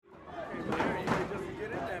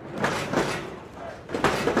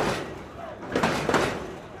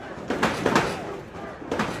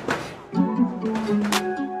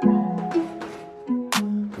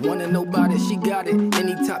ain't nobody, she got it.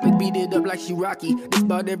 Any topic, beat it up like she Rocky. This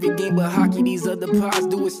about every game but hockey. These other pods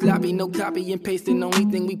do it sloppy. No copy and pasting. Only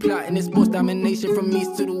thing we plotting is sports domination from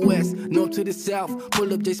east to the west, north to the south.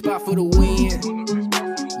 Pull up J Spot for the win.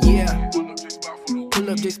 Yeah. Pull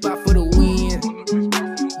up J Spot for the win.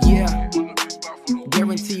 Yeah.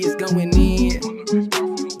 Guarantee it's going in.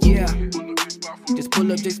 Yeah. Just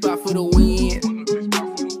pull up J Spot for the win.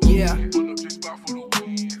 Yeah.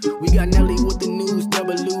 We got Nelly with the news,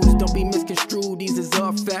 double lose. Don't be misconstrued. These is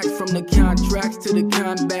all facts, from the contracts to the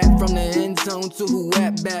combat, from the end zone to who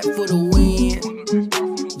at bat for the win.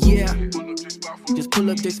 Yeah. Just pull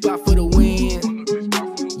up J Spot for the win.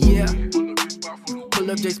 Yeah.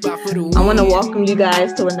 Pull up J Spot for the win. I want to welcome you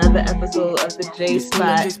guys to another episode of the J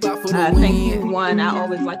Spot. Thank you, one. I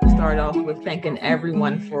always like to start off with thanking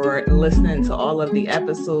everyone for listening to all of the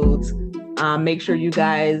episodes. Make sure you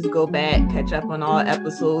guys go back, catch up on all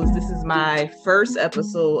episodes. This is my first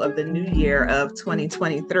episode of the new year of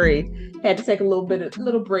 2023. Had to take a little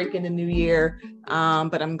break in the new year,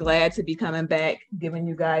 but I'm glad to be coming back, giving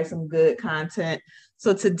you guys some good content.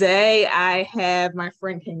 So today I have my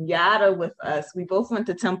friend Kenyatta with us. We both went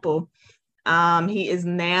to Temple. He is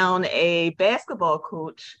now a basketball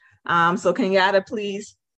coach. So Kenyatta,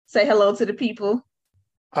 please say hello to the people.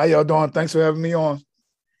 How y'all doing? Thanks for having me on.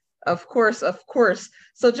 Of course.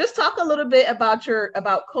 So just talk a little bit about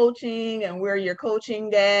coaching and where you're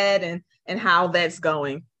coaching at and how that's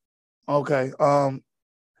going. Okay. I'm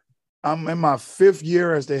in my 5th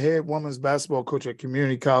year as the head women's basketball coach at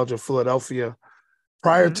Community College of Philadelphia.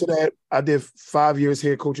 Prior to that, I did 5 years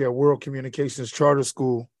head coach at World Communications Charter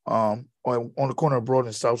School on the corner of Broad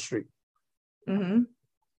and South Street. Mm-hmm.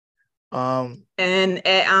 I'm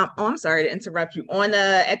sorry to interrupt you.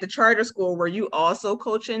 At the charter school, were you also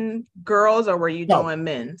coaching girls or were you doing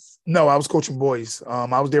men's? No, I was coaching boys.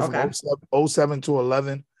 I was there from 07 to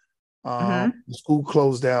 11. The school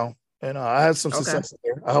closed down, and I had some success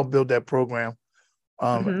there. I helped build that program.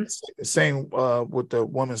 Same with the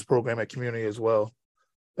women's program at Community as well.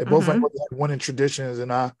 They both had winning traditions,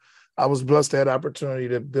 and I was blessed to have the opportunity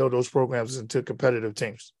to build those programs into competitive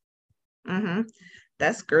teams. Mm-hmm.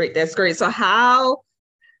 That's great. So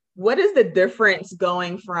what is the difference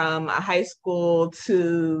going from a high school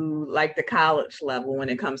to like the college level when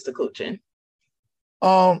it comes to coaching?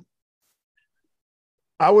 I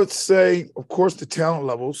would say, of course, the talent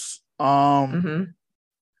levels. I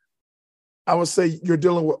would say you're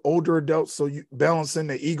dealing with older adults, so you balancing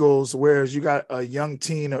the egos, whereas you got a young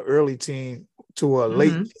teen, an early teen to a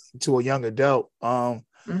late teen, to a young adult.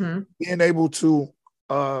 Being able to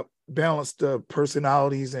balance the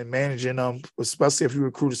personalities and managing them, especially if you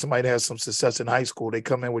recruited somebody that has some success in high school. They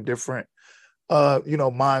come in with different,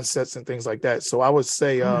 mindsets and things like that. So I would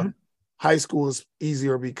say high school is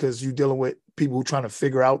easier because you're dealing with people who are trying to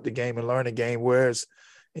figure out the game and learn the game, whereas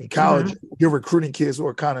in college, you're recruiting kids who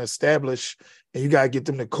are kind of established, and you got to get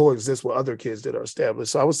them to coexist with other kids that are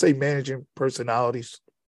established. So I would say managing personalities.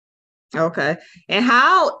 Okay. And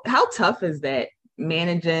how tough is that,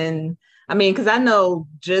 managing? I mean, because I know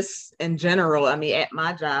just in general, I mean, at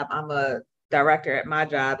my job, I'm a director at my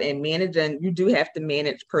job, and managing, you do have to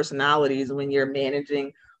manage personalities when you're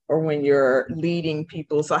managing or when you're leading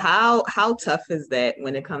people. So how tough is that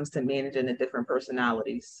when it comes to managing the different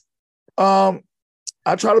personalities?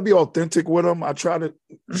 I try to be authentic with them. I try to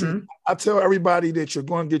I tell everybody that you're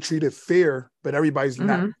going to get treated fair, but everybody's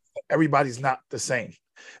not the same.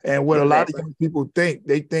 And what a lot of young people think,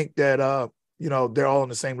 they think that they're all on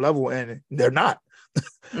the same level, and they're not.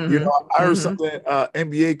 I heard something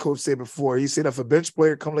NBA coach said before. He said if a bench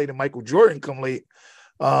player come late and Michael Jordan come late,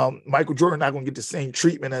 Michael Jordan not going to get the same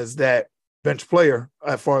treatment as that bench player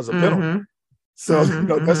as far as a penalty. So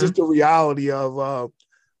that's just the reality of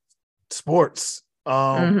sports.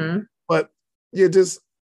 But yeah, just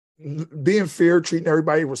being fair, treating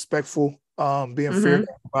everybody respectful, being fair to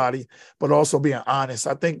everybody, but also being honest.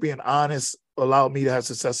 I think being honest allowed me to have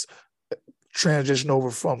success transition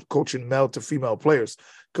over from coaching male to female players,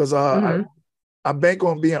 because I bank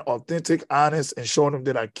on being authentic, honest, and showing them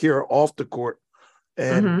that I care off the court,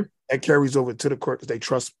 and that carries over to the court because they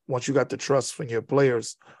trust. Once you got the trust from your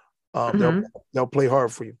players, they'll play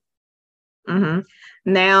hard for you.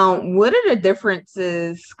 Now, what are the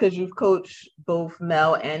differences? Because you've coached both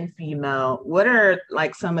male and female. What are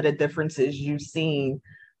like some of the differences you've seen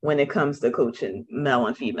when it comes to coaching male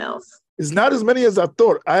and females? It's not as many as I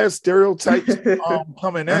thought. I had stereotypes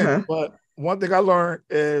coming in, but one thing I learned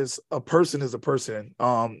is a person is a person.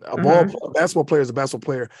 A basketball player is a basketball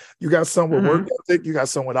player. You got some with work ethic, you got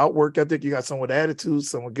some without work ethic, you got some with attitudes,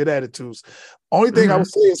 some with good attitudes. Only thing I would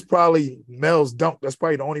say is probably males dunk. That's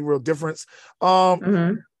probably the only real difference.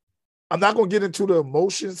 I'm not going to get into the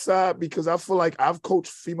emotion side because I feel like I've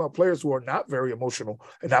coached female players who are not very emotional,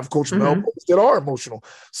 and I've coached male players that are emotional.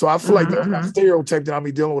 So I feel like that's not stereotype that I'll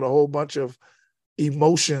be dealing with a whole bunch of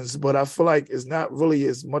emotions, but I feel like it's not really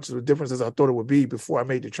as much of a difference as I thought it would be before I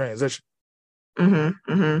made the transition.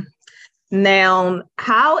 Now,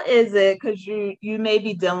 how is it, because you may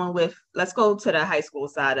be dealing with, let's go to the high school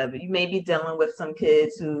side of it. You may be dealing with some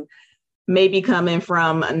kids who maybe coming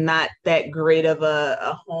from not that great of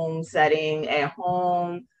a home setting at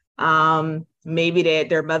home. Maybe that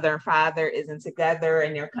their mother and father isn't together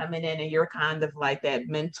and they're coming in and you're kind of like that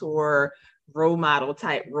mentor, role model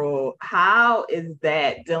type role. How is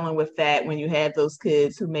that, dealing with that when you have those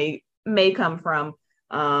kids who may come from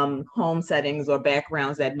home settings or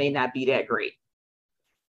backgrounds that may not be that great?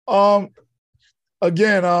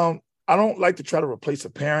 Again, I don't like to try to replace a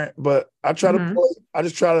parent, but I try I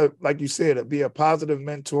just try to, like you said, be a positive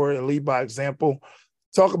mentor and lead by example.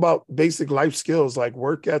 Talk about basic life skills like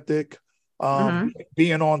work ethic,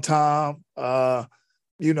 being on time,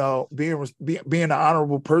 being an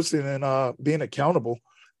honorable person and being accountable.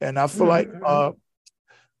 And I feel like, I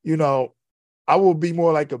will be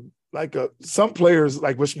more like some players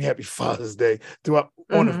like wish me happy Father's Day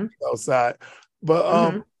on the female side,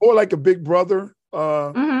 but more like a big brother.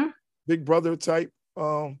 Big brother type,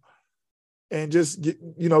 and just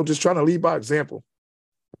just trying to lead by example.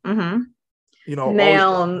 Now,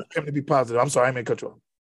 always to be positive. I'm sorry, I may cut you off.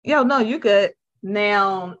 Yo, no, you good.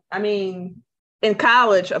 Now, I mean, in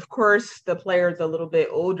college, of course, the players are a little bit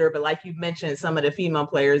older, but like you mentioned, some of the female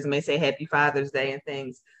players may say Happy Father's Day and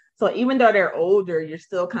things. So even though they're older, you're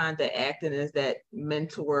still kind of acting as that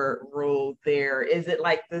mentor role there. Is it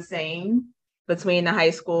like the same between the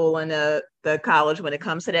high school and the college when it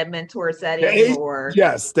comes to that mentor setting?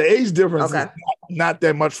 Yes, the age difference is not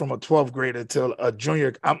that much from a 12th grader till a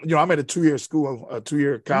junior. I'm at a 2-year school, a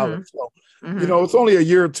 2-year college. So, it's only a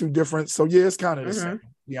year or two difference. So yeah, it's kind of the same, to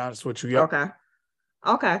be honest with you. Yep.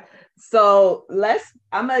 Okay. So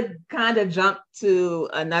I'm going to kind of jump to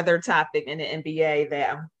another topic in the NBA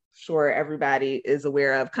that I'm sure everybody is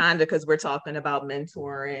aware of, kind of because we're talking about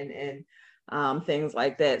mentoring and things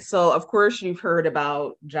like that. So of course you've heard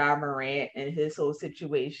about Ja Morant and his whole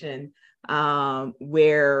situation,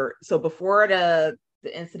 where before the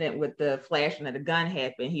incident with the flashing of the gun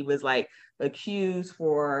happened, he was like accused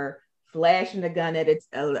for flashing the gun at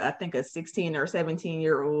I think a 16 or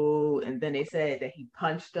 17-year-old, and then they said that he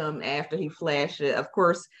punched him after he flashed it. Of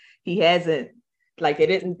course, he hasn't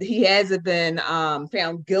been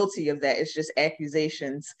found guilty of that. It's just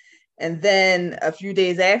accusations. And then a few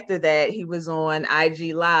days after that, he was on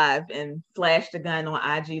IG Live and flashed a gun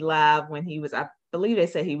on IG Live when he was, I believe they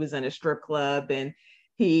said he was in a strip club, and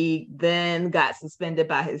he then got suspended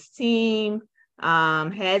by his team.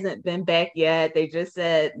 Hasn't been back yet. They just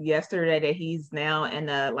said yesterday that he's now in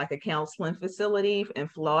a counseling facility in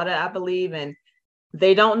Florida, I believe, and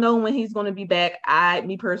they don't know when he's going to be back.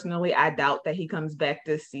 Me personally, I doubt that he comes back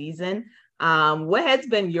this season. What has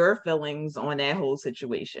been your feelings on that whole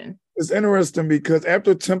situation? It's interesting because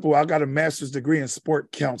after Temple, I got a master's degree in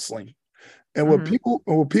sport counseling. And what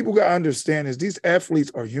people got to understand is these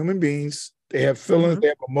athletes are human beings. They have feelings, they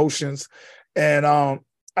have emotions. And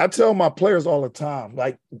I tell my players all the time,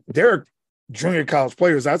 like they're junior college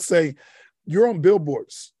players, I say, you're on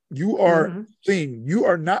billboards. You are seen. You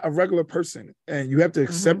are not a regular person. And you have to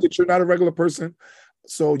accept that you're not a regular person.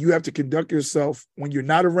 So you have to conduct yourself when you're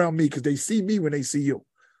not around me, because they see me when they see you.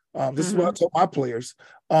 This is what I tell my players.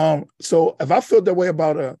 So if I feel that way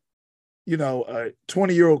about a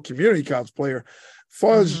 20-year-old community college player, as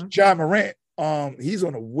far as Ja Morant, he's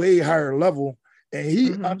on a way higher level, and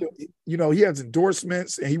he he has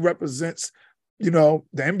endorsements and he represents the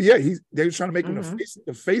NBA. They were trying to make him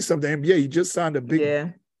the face of the NBA. He just signed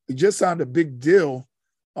a big deal,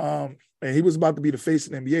 and he was about to be the face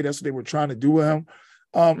of the NBA. That's what they were trying to do with him.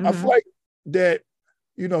 I feel like that,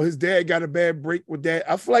 his dad got a bad break with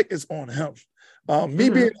that. I feel like it's on him.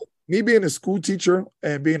 Me being a school teacher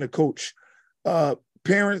and being a coach,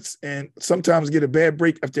 parents and sometimes get a bad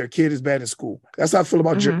break if their kid is bad in school. That's how I feel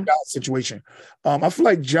about Ja's situation. I feel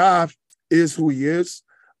like Ja is who he is.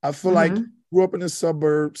 I feel like he grew up in the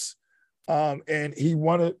suburbs, and he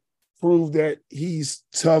wanted to prove that he's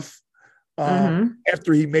tough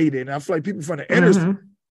after he made it. And I feel like people from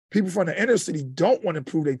the inner city don't want to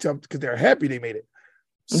prove they tough because they're happy they made it.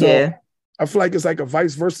 So I feel like it's like a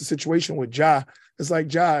vice versa situation with Ja. It's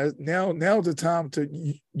like, Ja, now's the time to,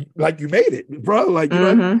 you made it, bro. Like, you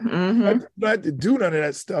don't have to do none of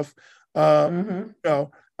that stuff. I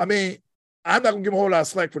mean, I'm not going to give him a whole lot of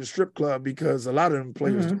slack for the strip club because a lot of them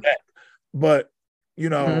players do that. But,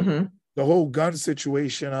 the whole gun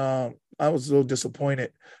situation, a little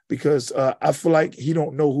disappointed because I feel like he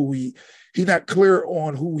don't know who he's not clear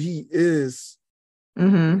on who he is.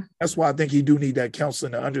 Mm-hmm. That's why I think he do need that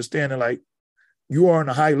counseling to understand, like, you are on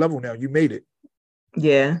a high level now. You made it.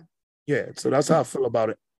 Yeah. Yeah. So that's how I feel about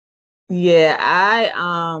it. Yeah.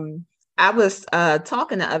 I was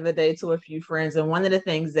talking the other day to a few friends, and one of the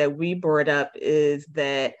things that we brought up is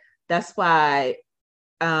that's why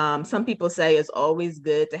some people say it's always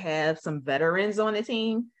good to have some veterans on the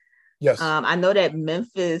team. Yes. I know that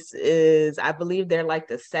Memphis is, I believe they're like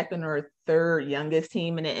the second or third youngest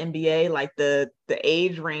team in the NBA. Like the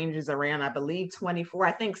age range is around, I believe, 24.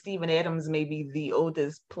 I think Steven Adams may be the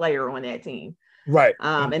oldest player on that team. Right.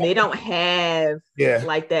 And they don't have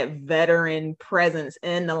like that veteran presence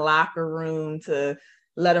in the locker room to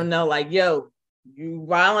let them know, like, yo, you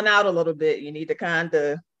wilding out a little bit. You need to kind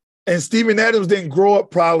of. And Steven Adams didn't grow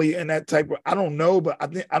up probably in that type of, I don't know, but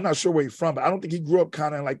I'm not sure where he's from, but I don't think he grew up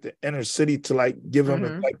kind of like the inner city to like give him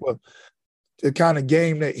a type of the kind of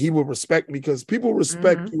game that he would respect, because people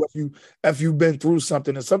respect you if you've been through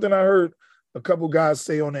something. And something I heard a couple guys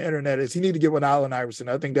say on the internet is he need to get with Allen Iverson.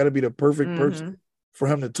 I think that'd be the perfect person for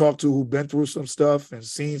him to talk to, who've been through some stuff and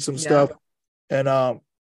seen some stuff. And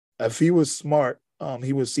if he was smart,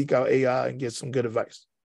 he would seek out AI and get some good advice.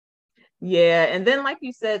 Yeah, and then like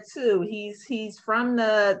you said too, he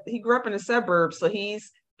grew up in the suburbs, so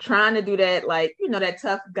he's trying to do that, like, you know, that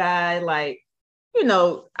tough guy, like, you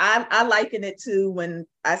know, I liken it to when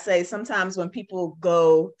I say sometimes when people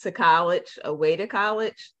go to college, away to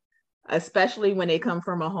college, especially when they come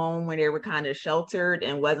from a home where they were kind of sheltered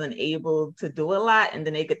and wasn't able to do a lot, and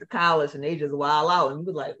then they get to college and they just wild out and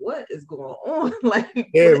be like, what is going on? Like,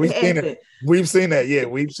 yeah, we've seen it. We've seen that. Yeah,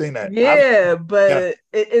 we've seen that. Yeah, but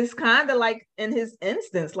it's kind of like in his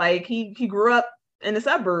instance, like he grew up in the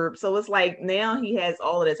suburbs, so it's like now he has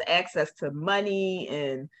all of this access to money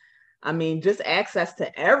and, I mean, just access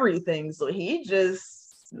to everything. So he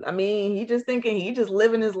just thinking he just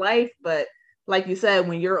living his life, but like you said,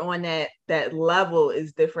 when you're on that level,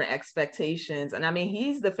 is different expectations. And I mean,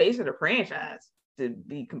 he's the face of the franchise, to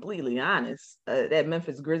be completely honest, that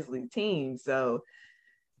Memphis Grizzlies team. So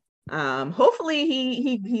hopefully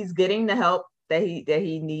he's getting the help that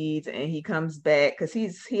he needs, and he comes back, because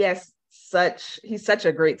he's such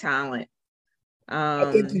a great talent.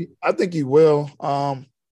 I think he will.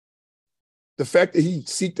 The fact that he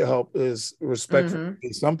seek the help is respectful.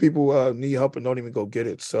 Some people need help and don't even go get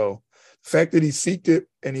it. So the fact that he seeked it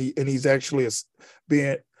and he's actually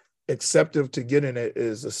being acceptive to getting it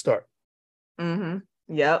is a start.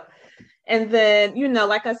 Yep. And then, you know,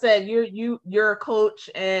 like I said, you're a coach,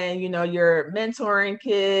 and, you know, you're mentoring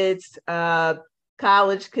kids,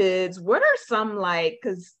 college kids. What are some, like,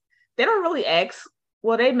 because they don't really ask,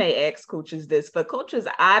 well, they may ask coaches this, but coaches,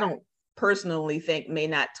 I don't personally think, may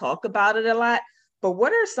not talk about it a lot. But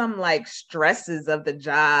what are some, like, stresses of the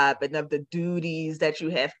job and of the duties that you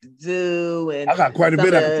have to do? And I got quite a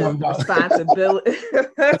bit I can talk about. Responsibility.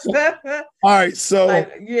 All right, so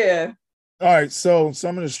All right, so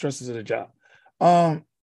some of the stresses of the job.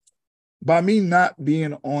 By me not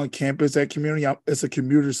being on campus at community, it's a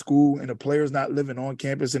commuter school, and the players not living on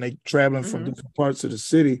campus and they traveling from different parts of the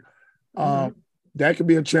city. That could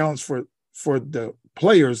be a challenge for the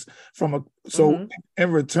players.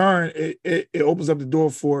 In return, it opens up the door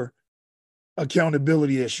for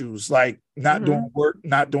accountability issues, like not doing work,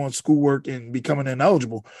 not doing schoolwork, and becoming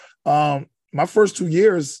ineligible. My first 2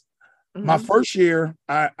 years. My first year,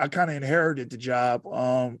 I kind of inherited the job.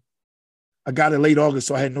 I got it late August,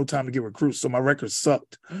 so I had no time to get recruits, so my record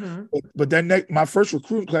sucked. But then my first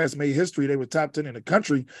recruiting class made history. They were top 10 in the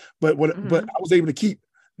country, but I was able to keep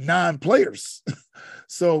 9 players.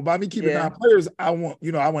 So by me keeping 9 players, I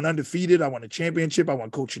went undefeated. I won a championship. I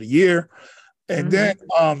won Coach of the Year. And then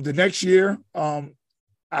the next year,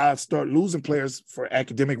 I start losing players for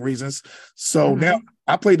academic reasons. So now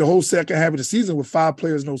I played the whole second half of the season with 5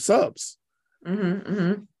 players, no subs.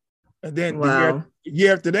 And then the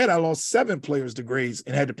year after that, I lost 7 players to grades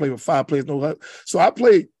and had to play with 5 players, no subs. So I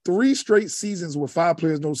played 3 straight seasons with 5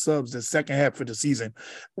 players, no subs the second half of the season,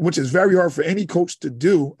 which is very hard for any coach to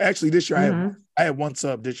do. Actually, this year I had 1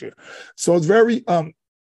 sub this year. So it's very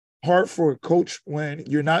hard for a coach when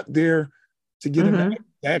you're not there to get them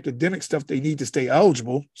the academic stuff they need to stay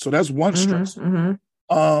eligible. So that's one stress.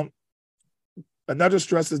 Another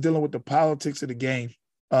stress is dealing with the politics of the game.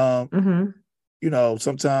 You know,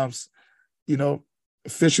 sometimes, you know,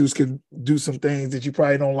 officials can do some things that you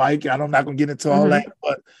probably don't like. I'm not going to get into all that,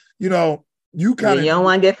 but, you know, you kind of... you don't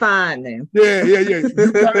want to get fined then. Yeah.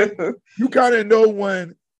 You kind of know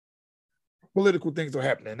when political things are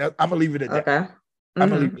happening. I'm going to leave it at that. Okay. I'm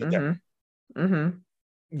going to leave it at that.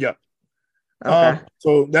 Yeah. Okay.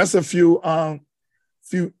 So that's a few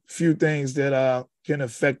things that can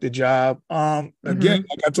affect the job. Again,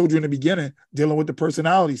 like I told you in the beginning, dealing with the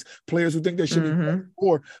personalities, players who think they should be playing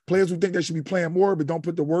more, players who think they should be playing more but don't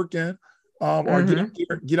put the work in, or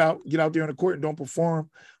get out there on the court and don't perform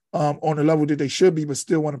on the level that they should be, but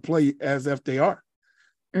still want to play as if they are.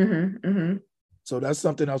 So that's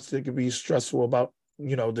something else that can be stressful about,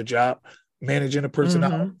 the job, managing the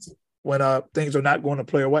personalities when things are not going to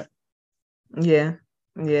play away. Yeah.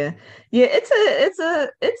 It's a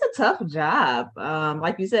tough job.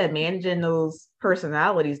 Like you said, managing those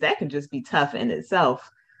personalities, that can just be tough in itself.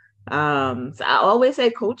 So I always say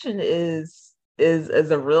coaching is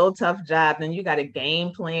a real tough job. Then you got a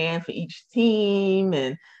game plan for each team,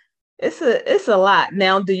 and it's a lot.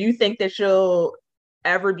 Now, do you think that you'll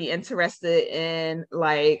ever be interested in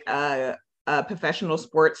like a professional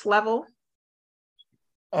sports level?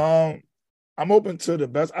 I'm open to the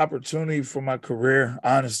best opportunity for my career,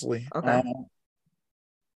 honestly. Okay.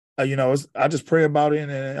 I just pray about it,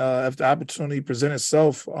 and if the opportunity presents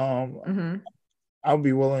itself, I'll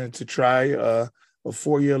be willing to try a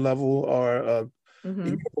 4-year level or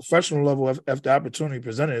even a professional level if the opportunity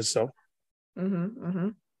presented itself.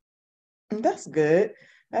 That's good.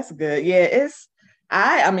 Yeah,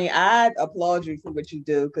 I applaud you for what you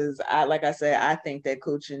do, because like I said, I think that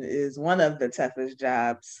coaching is one of the toughest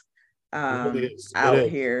jobs out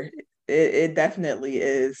here. It definitely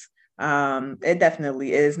is. It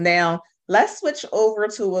definitely is. Now let's switch over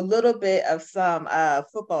to a little bit of some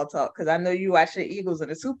football talk, because I know you watched the Eagles in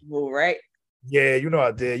the Super Bowl, right? Yeah,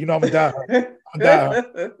 I did. I'm a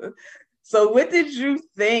diehard. So what did you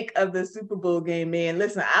think of the Super Bowl game, man?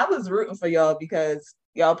 Listen, I was rooting for y'all because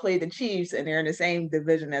y'all played the Chiefs and they're in the same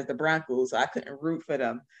division as the Broncos, so I couldn't root for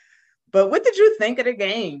them. But what did you think of the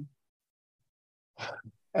game?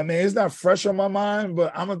 I mean, it's not fresh on my mind,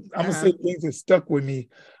 but I'm gonna say things that stuck with me.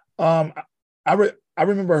 I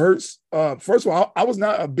remember Hurts. First of all, I was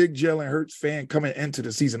not a big Jalen Hurts fan coming into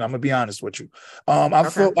the season. I'm gonna be honest with you. I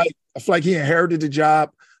feel like he inherited the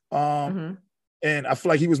job, and I feel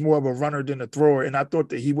like he was more of a runner than a thrower. And I thought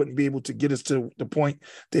that he wouldn't be able to get us to the point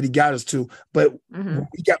that he got us to. But when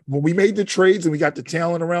we made the trades and we got the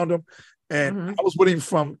talent around him, and I was with him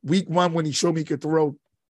from week 1 when he showed me he could throw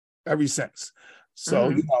ever since.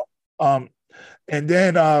 So and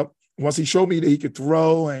then once he showed me that he could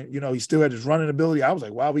throw and he still had his running ability, I was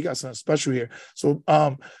like, wow, we got something special here. So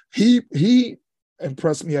he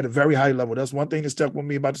impressed me at a very high level. That's one thing that stuck with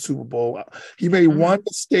me about the Super Bowl. He made one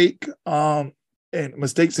mistake, and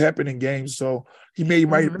mistakes happen in games, so he made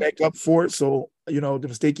right back up for it. So the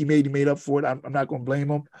mistake he made up for it. I'm not going to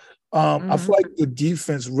blame him. I feel like the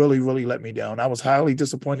defense really, really let me down. I was highly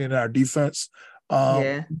disappointed in our defense.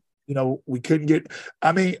 We couldn't get.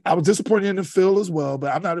 I mean, I was disappointed in the field as well,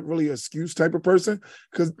 but I'm not really an excuse type of person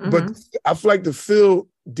but I feel like the field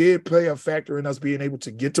did play a factor in us being able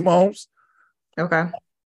to get to Mahomes. Okay.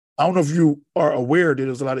 I don't know if you are aware that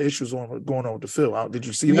there's a lot of issues going on with the field. Did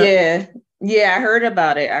you see that? Yeah, I heard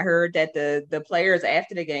about it. I heard that the players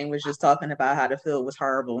after the game was just talking about how the field was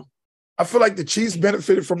horrible. I feel like the Chiefs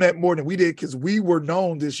benefited from that more than we did, because we were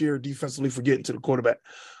known this year defensively for getting to the quarterback.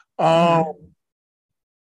 I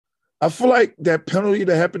feel like that penalty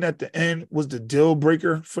that happened at the end was the deal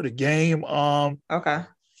breaker for the game. Okay.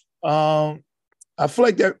 I feel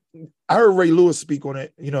like that. I heard Ray Lewis speak on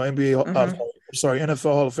it. NBA.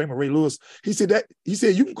 NFL Hall of Famer Ray Lewis. He said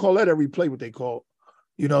you can call that every play what they call.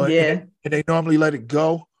 And they normally let it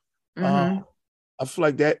go. I feel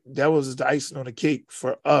like that was the icing on the cake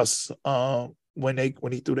for us. When he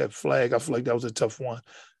threw that flag, I feel like that was a tough one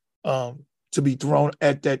to be thrown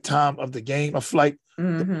at that time of the game. I feel like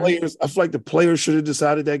the players should have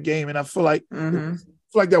decided that game, and I feel like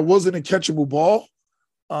that wasn't a catchable ball.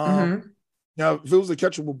 Now, if it was a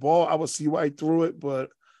catchable ball, I would see why he threw it, but I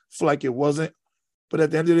feel like it wasn't. But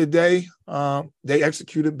at the end of the day, they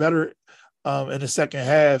executed better in the second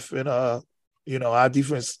half, and our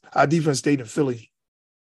defense stayed in Philly.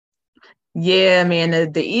 Yeah,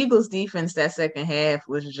 man, the Eagles defense that second half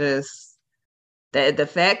was just the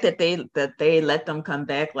fact that they let them come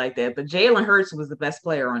back like that. But Jalen Hurts was the best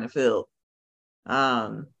player on the field.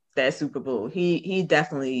 That Super Bowl, he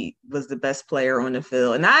definitely was the best player on the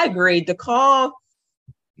field, and I agree. The call,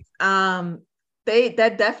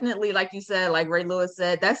 that definitely, like you said, like Ray Lewis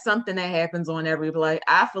said, that's something that happens on every play.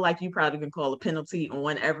 I feel like you probably can call a penalty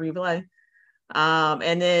on every play.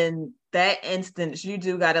 And then that instance, you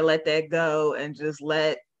do got to let that go and just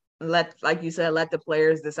let, like you said, let the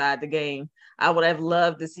players decide the game. I would have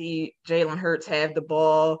loved to see Jalen Hurts have the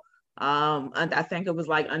ball. And I think it was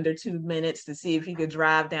like under 2 minutes to see if he could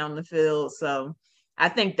drive down the field. So I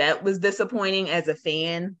think that was disappointing as a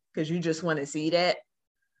fan because you just want to see that.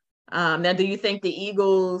 Now, do you think the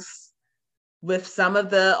Eagles, with some of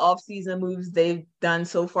the offseason moves they've done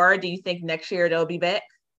so far, do you think next year they'll be back?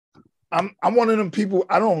 I'm one of them people.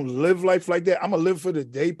 I don't live life like that. I'm a live for the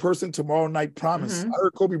day person. Tomorrow night promise. I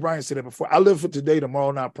heard Kobe Bryant say that before. I live for today.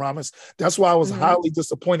 Tomorrow night promise. That's why I was highly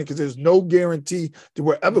disappointed because there's no guarantee that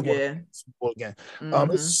we're ever going to Super Bowl again.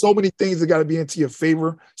 There's so many things that got to be into your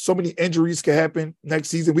favor. So many injuries can happen next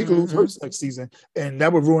season. We could lose Hurts next season, and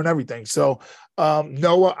that would ruin everything. So,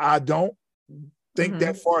 Noah, I don't think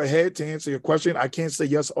that far ahead to answer your question. I can't say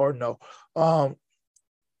yes or no.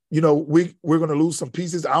 We're going to lose some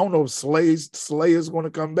pieces. I don't know if Slay is going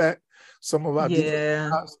to come back. Some of our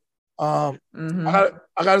defense guys.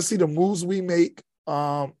 I got to see the moves we make.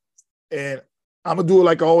 And I'm going to do it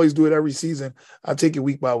like I always do it every season. I take it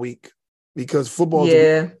week by week because football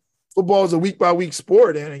is a week by week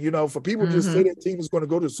sport. And, for people just say that team is going to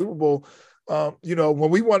go to the Super Bowl, when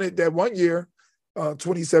we won it that one year,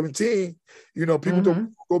 2017, people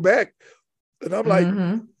don't go back. And I'm like,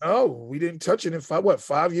 no, we didn't touch it in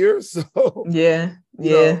 5 years? So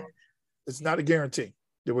it's not a guarantee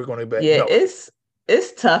that we're going to be back. Yeah, no.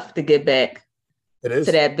 It's tough to get back to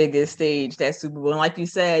that biggest stage, that Super Bowl. And like you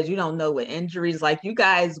said, you don't know what injuries, like you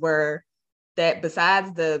guys were, that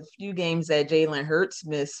besides the few games that Jalen Hurts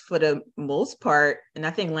missed for the most part, and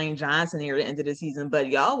I think Lane Johnson near the end of the season, but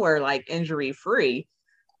y'all were like injury free.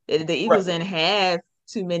 The Eagles didn't have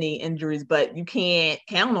too many injuries, but you can't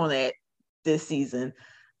count on that this season.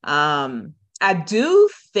 I do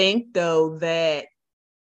think though that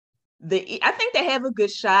I think they have a good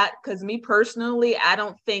shot because me personally, I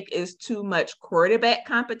don't think it's too much quarterback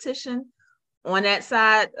competition on that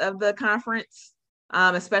side of the conference,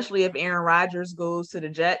 especially if Aaron Rodgers goes to the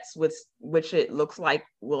Jets, which it looks like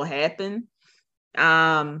will happen.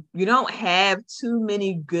 You don't have too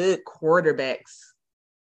many good quarterbacks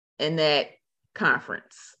in that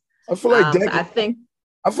conference. I feel like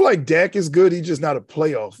I feel like Dak is good. He's just not a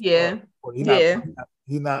playoff.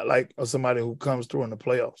 He's not like somebody who comes through in the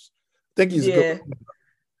playoffs. I think he's good.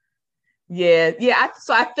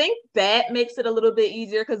 So I think that makes it a little bit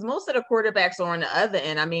easier because most of the quarterbacks are on the other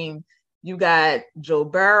end. I mean, you got Joe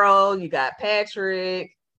Burrow, you got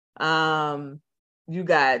Patrick, you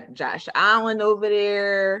got Josh Allen over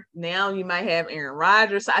there. Now you might have Aaron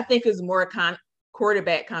Rodgers. So I think it's more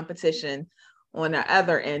quarterback competition on the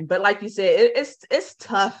other end. But like you said, it's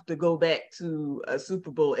tough to go back to a Super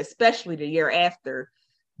Bowl, especially the year after.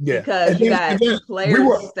 Yeah. Because you got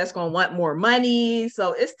players that's going to want more money.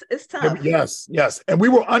 So it's tough. Yes. And we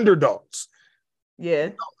were underdogs.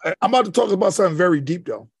 Yeah. I'm about to talk about something very deep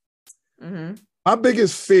though. My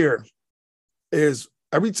biggest fear is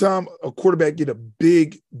every time a quarterback get a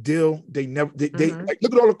big deal, they like,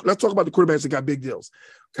 look at let's talk about the quarterbacks that got big deals.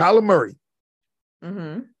 Kyler Murray,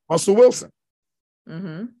 Russell Wilson.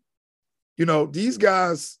 These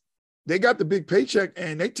guys, they got the big paycheck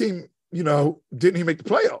and their team, didn't even make the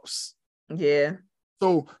playoffs. Yeah.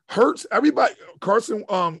 So Hurts, everybody, Carson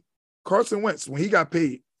Wentz, when he got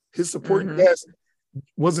paid, his supporting cast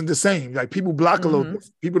wasn't the same. Like people block a little bit.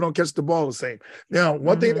 People don't catch the ball the same. Now,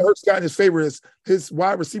 one thing that Hurts got in his favor is his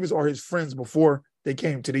wide receivers are his friends before they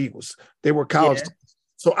came to the Eagles. They were college.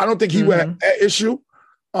 So I don't think he would have that issue.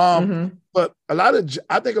 But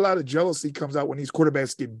I think a lot of jealousy comes out when these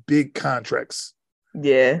quarterbacks get big contracts.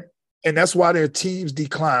 Yeah. And that's why their teams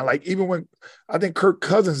decline. Like even when I think Kirk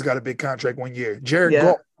Cousins got a big contract one year, Jared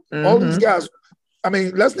Goff, all these guys. I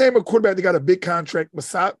mean, let's name a quarterback that got a big contract.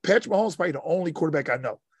 Besides Patrick Mahomes, probably the only quarterback I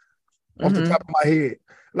know off the top of my head.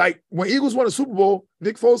 Like when Eagles won a Super Bowl,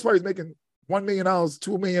 Nick Foles probably is making $1 million,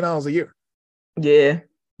 $2 million a year. Yeah.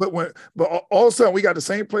 But all of a sudden we got the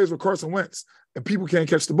same players with Carson Wentz, and people can't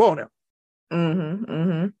catch the ball now.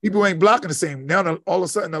 People ain't blocking the same. Now all of a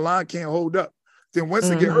sudden the line can't hold up. Then once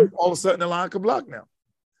they get hurt, all of a sudden the line can block now.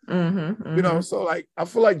 So like I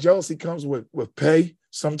feel like jealousy comes with pay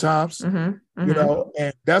sometimes, and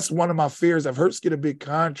that's one of my fears. If Hurts get a big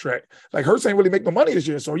contract, like Hurts ain't really making no money this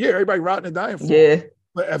year, so everybody rotting and dying for him.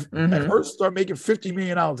 But if Hurts start making $50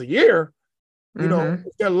 million a year,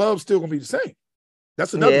 their love's still gonna be the same.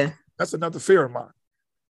 That's another fear of mine.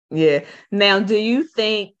 Yeah. Now, do you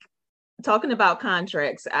think, talking about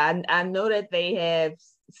contracts, I know that they have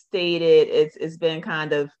stated it's been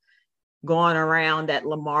kind of going around that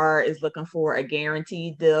Lamar is looking for a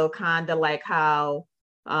guaranteed deal, kind of like how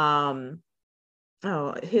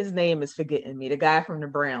his name is forgetting me, the guy from the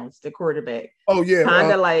Browns, the quarterback. Oh yeah,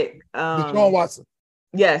 kind of like Deshaun Watson.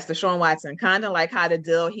 Yes, Deshaun Watson, kind of like how the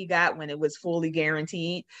deal he got when it was fully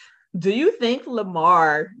guaranteed. Do you think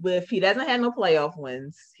Lamar, if he doesn't have no playoff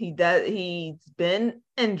wins, he's been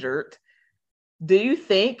injured. Do you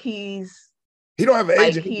think he don't have an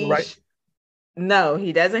agent, right? No,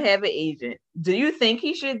 he doesn't have an agent. Do you think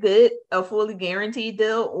he should get a fully guaranteed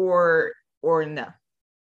deal or no?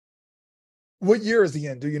 What year is he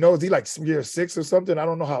in? Do you know? Is he like year 6 or something? I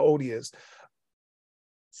don't know how old he is.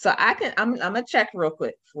 So I'm gonna check real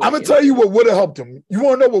quick. I'm gonna tell you what would have helped him. You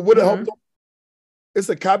want to know what would have helped him? It's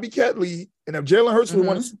a copycat league, and if Jalen Hurts would have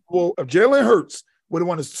won a Super Bowl, if Jalen Hurts would have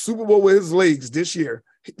won a Super Bowl with his legs this year,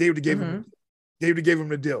 they would have gave him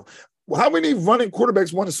the deal. Well, how many running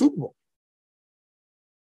quarterbacks won a Super Bowl?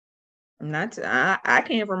 I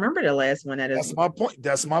can't remember the last one. That's my point.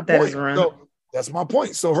 That's my point. So, that's my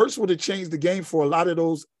point. So Hurts would have changed the game for a lot of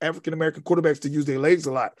those African American quarterbacks to use their legs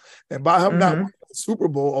a lot, and by him not winning the Super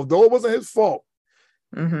Bowl, although it wasn't his fault,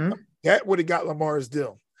 that would have got Lamar's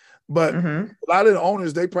deal. But a lot of the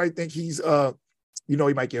owners, they probably think he's, he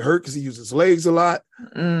might get hurt because he uses his legs a lot.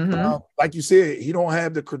 Like you said, he don't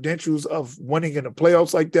have the credentials of winning in the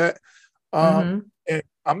playoffs like that. And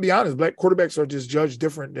I'm be honest, black quarterbacks are just judged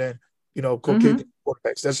different than, Caucasian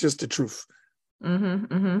quarterbacks. That's just the truth.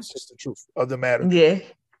 It's just the truth of the matter. Yeah.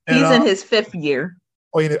 He's in his 5th year.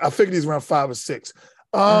 Oh, yeah, I figured he's around 5 or 6.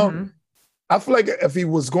 I feel like if he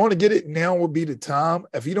was going to get it, now would be the time.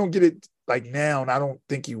 If he don't get it like now, and I don't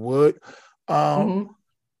think he would.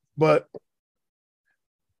 But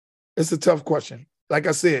it's a tough question. Like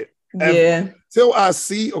I said, until I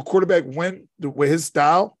see a quarterback win with his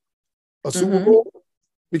style a Super Bowl,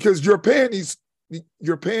 because you're paying these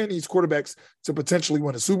quarterbacks to potentially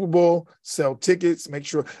win a Super Bowl, sell tickets, make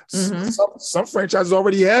sure some franchises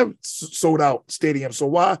already have sold out stadiums. So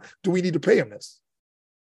why do we need to pay him this?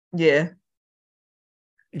 Yeah.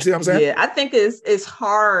 You see what I'm saying? Yeah, I think it's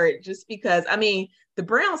hard just because, the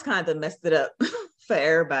Browns kind of messed it up for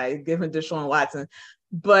everybody, giving Deshaun Watson.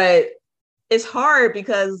 But it's hard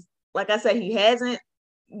because, like I said, he hasn't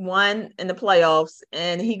won in the playoffs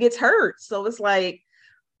and he gets hurt. So it's like,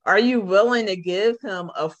 are you willing to give him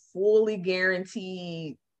a fully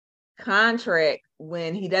guaranteed contract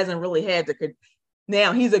when he doesn't really have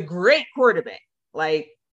now he's a great quarterback, like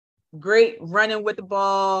great running with the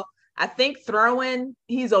ball. I think throwing,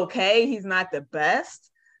 he's okay. He's not the best,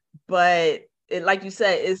 but like you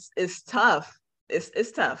said, it's tough.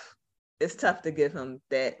 It's tough. It's tough to give him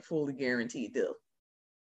that fully guaranteed deal.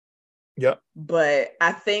 Yeah. But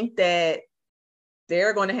I think that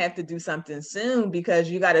they're going to have to do something soon because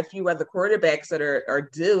you got a few other quarterbacks that are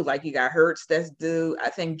due. Like you got Hurts that's due. I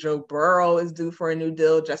think Joe Burrow is due for a new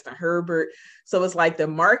deal, Justin Herbert. So it's like the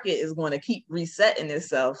market is going to keep resetting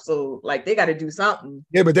itself. So like they got to do something.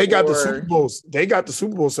 Yeah, but they got the Super Bowls. They got the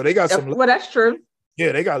Super Bowl, so they got some. Well, that's true.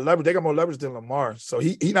 Yeah, they got leverage. They got more leverage than Lamar. So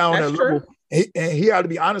he not on that level. And he ought to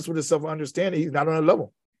be honest with himself and understand he's not on that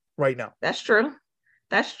level right now. That's true.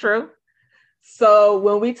 That's true. So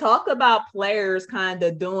when we talk about players kind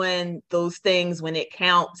of doing those things when it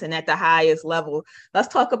counts and at the highest level, let's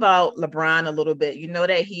talk about LeBron a little bit. You know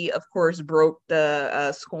that he, of course, broke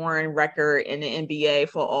the scoring record in the NBA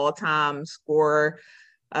for all-time scorer,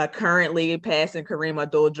 currently passing Kareem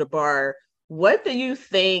Abdul-Jabbar. What do you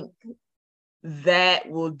think that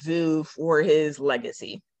will do for his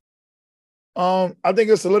legacy? I think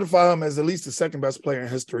it'll solidify him as at least the second best player in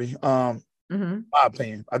history. My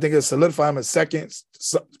opinion. I think it'll solidify him as second,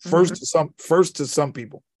 first to some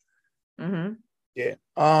people. Yeah.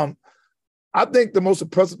 I think the most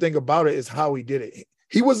impressive thing about it is how he did it.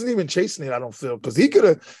 He wasn't even chasing it, I don't feel, because he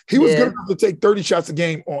was good enough to take 30 shots a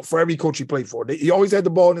game for every coach he played for. He always had the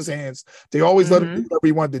ball in his hands. They always let him do whatever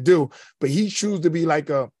he wanted to do, but he chose to be like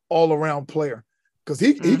a all-around player because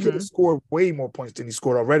he could have scored way more points than he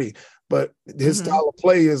scored already. But his style of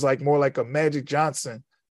play is like more like a Magic Johnson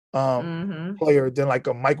player than like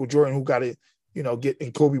a Michael Jordan who got to, get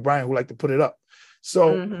in Kobe Bryant who like to put it up.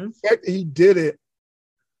 So the fact that he did it,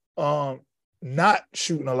 not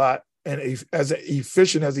shooting a lot and as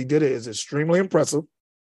efficient as he did it is extremely impressive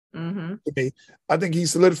to me. I think he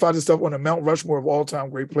solidified himself on the Mount Rushmore of all-time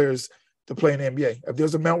great players to play in the NBA. If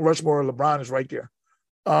there's a Mount Rushmore, LeBron is right there.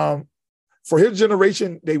 For his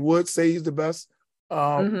generation, they would say he's the best.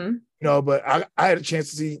 But I had a chance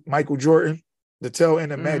to see Michael Jordan, the tail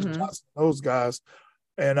end of Magic Johnson, those guys.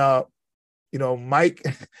 And, Mike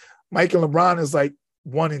and LeBron is like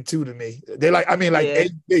 1 and 2 to me. They're like, A,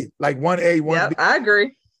 B, like 1A, 1B. I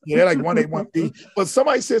agree. Yeah, they're like 1A, 1B. But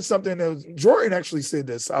somebody said something that Jordan actually said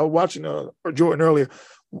this. I was watching Jordan earlier.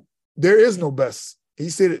 There is no best. He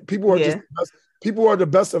said it, people are just the best. People are the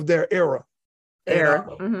best of their era. era.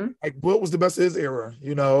 Like Wilt was the best of his era.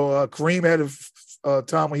 Kareem had a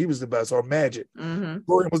time when he was the best, or Magic.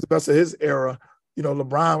 Jordan was the best of his era.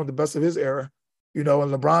 LeBron was the best of his era. And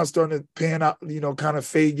LeBron's starting to pan out, kind of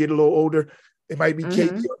fade, get a little older. It might be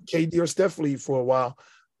KD or Steph Lee for a while.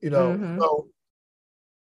 So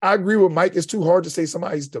I agree with Mike. It's too hard to say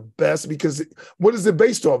somebody's the best because what is it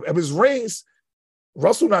based off? If it's rings,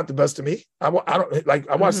 Russell not the best to me. I don't like.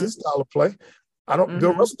 I watch his style of play.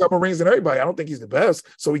 Bill Russell got more rings than everybody. I don't think he's the best.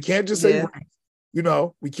 So we can't just say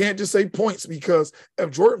rings. We can't just say points because if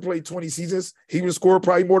Jordan played 20 seasons, he would score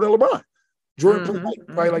probably more than LeBron. Jordan played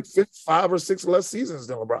probably like 5 or 6 less seasons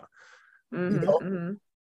than LeBron.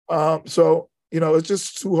 So it's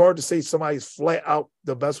just too hard to say somebody's flat out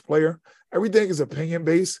the best player. Everything is opinion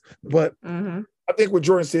based, but I think what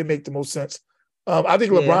Jordan said make the most sense. I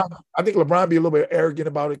think LeBron be a little bit arrogant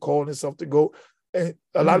about it, calling himself the GOAT. And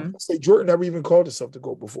a lot of people say Jordan never even called himself the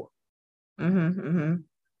GOAT before.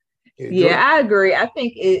 Yeah, I agree. I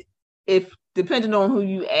think if depending on who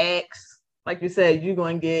you ask, like you said, you're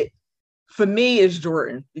going to get, for me, it's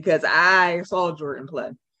Jordan because I saw Jordan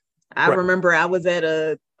play. I remember I was at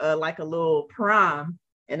a little prom,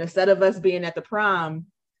 and instead of us being at the prom,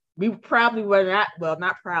 we probably were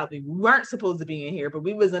not probably, we weren't supposed to be in here, but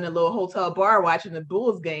we was in a little hotel bar watching the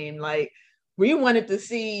Bulls game. Like, we wanted to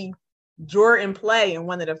see Jordan play in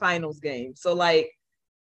one of the finals games. So, like,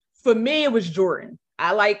 for me, it was Jordan.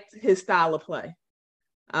 I liked his style of play.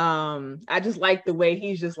 I just like the way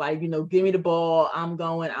he's just like, give me the ball. I'm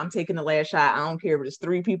taking the last shot. I don't care if it's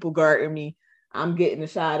 3 people guarding me. I'm getting the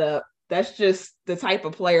shot up. That's just the type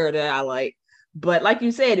of player that I like. But like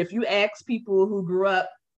you said, if you ask people who grew up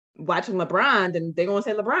watching LeBron, then they're going to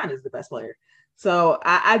say LeBron is the best player. So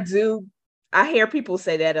I hear people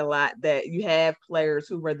say that a lot, that you have players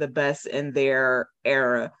who were the best in their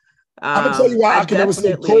era. I'm going to tell you why I can never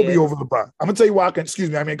say Kobe over LeBron. I'm going to tell you why I can, excuse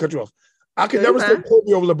me, I mean, cut you off. I can never say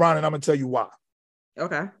Kobe over LeBron, and I'm going to tell you why.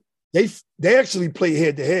 Okay. They actually played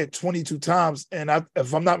head-to-head 22 times, and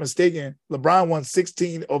if I'm not mistaken, LeBron won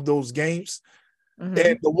 16 of those games.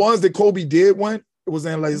 And the ones that Kobe did win, it was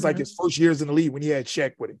in like his first years in the league when he had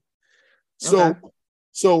Shaq with him.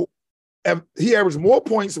 So he averaged more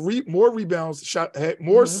points, more rebounds, had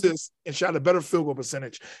more assists, and shot a better field goal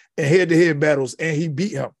percentage in head-to-head battles, and he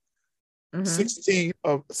beat him 16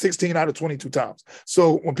 out of 22 times.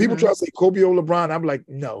 So when people try to say Kobe over LeBron, I'm like,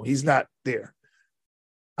 no, he's not there.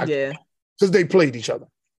 Because they played each other.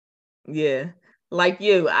 Yeah. Like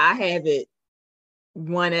you, I have it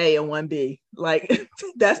 1A and 1B. Like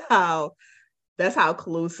that's how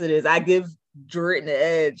close it is. I give Jordan the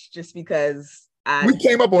edge just because we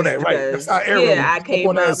came up on that, right? That's our era. Yeah, I came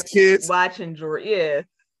up as kids watching Jordan.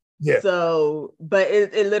 Yeah. So, but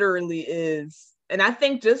it literally is. And I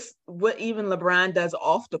think just what even LeBron does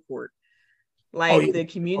off the court, like the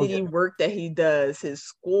community work that he does, his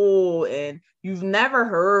school, and you've never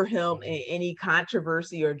heard him in any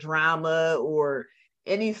controversy or drama or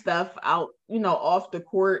any stuff out, off the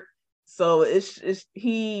court. So it's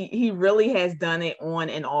he really has done it on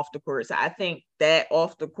and off the court. So I think that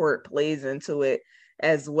off the court plays into it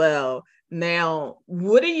as well. Now,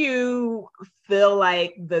 what do you feel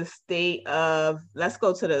like the state of, let's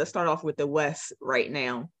start off with the West right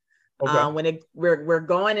now. Okay. We're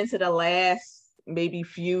going into the last maybe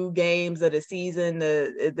few games of the season,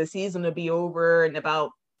 the season will be over in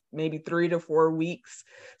about maybe 3 to 4 weeks.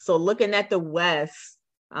 So looking at the West,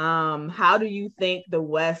 how do you think the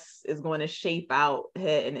West is going to shape out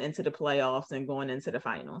heading into the playoffs and going into the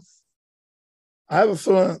finals? I have a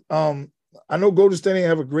feeling, I know Golden State didn't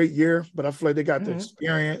have a great year, but I feel like they got the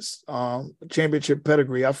experience, championship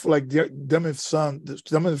pedigree. I feel like them and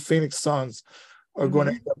the Phoenix Suns are going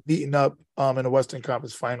to end up beating up in the Western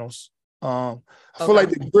Conference Finals. I feel like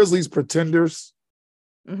the Grizzlies pretenders.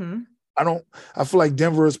 I feel like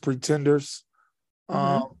Denver is pretenders.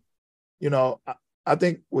 I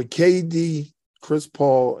think with KD, Chris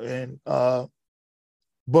Paul, and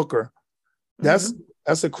Booker, that's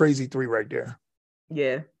a crazy 3 right there.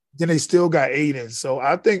 Yeah. Then they still got Aiden. So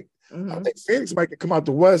I think Phoenix might come out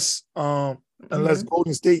the West unless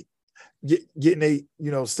Golden State getting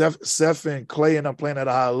Steph and Clay and I'm playing at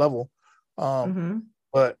a high level.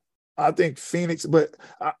 But I think Phoenix, but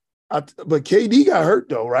KD got hurt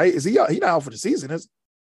though, right? Is he out? He not out for the season, is?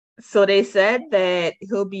 So they said that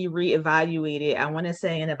he'll be reevaluated, I want to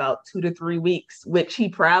say in about 2 to 3 weeks, which he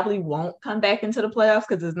probably won't come back into the playoffs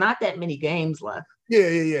because there's not that many games left.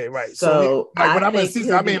 Yeah, right. So when I'm in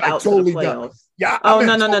season, I mean like totally done. Yeah.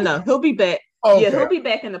 No. He'll be back. Oh, okay. Yeah, he'll be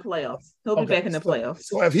back in the playoffs. He'll be back in the playoffs.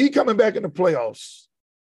 So if he coming back in the playoffs,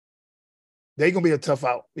 they're gonna be a tough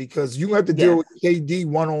out because you have to deal with KD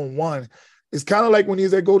 1-on-1. it's kind of like when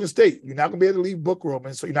he's at Golden State. You're not going to be able to leave Booker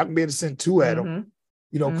open, so you're not going to be able to send two at him.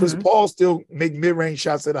 You know, Chris Paul still make mid-range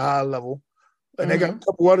shots at a high level. And they got a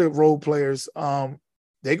couple other role players. They're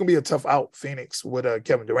going to be a tough out, Phoenix, with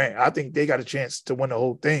Kevin Durant. I think they got a chance to win the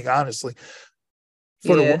whole thing, honestly, as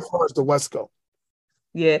far as the West go.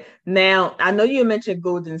 Yeah. Now, I know you mentioned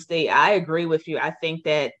Golden State. I agree with you. I think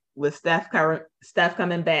that with Steph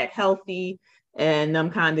coming back healthy and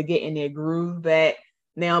them kind of getting their groove back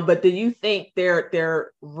now, but do you think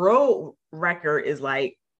their road record is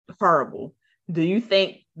like horrible? Do you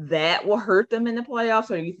think that will hurt them in the playoffs,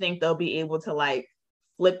 or do you think they'll be able to like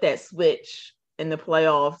flip that switch in the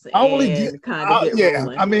playoffs and kind of get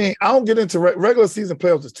rolling? I mean, I don't get into regular season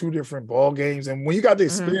playoffs. Is two different ball games, and when you got the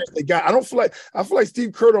experience they got, I feel like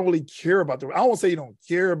Steve Kerr don't really care about I don't want to say he don't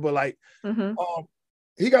care, but like,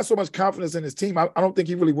 he got so much confidence in his team. I don't think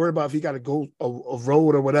he really worried about if he got to go a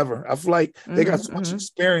road or whatever. I feel like they got so much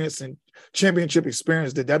experience and championship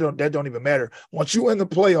experience that don't even matter. Once you in the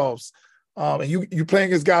playoffs, and you playing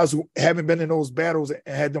against guys who haven't been in those battles and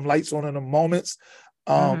had them lights on in the moments,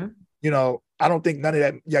 you know, I don't think none of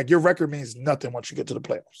that. Yeah, your record means nothing once you get to the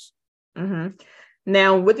playoffs.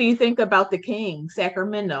 Now, what do you think about the Kings,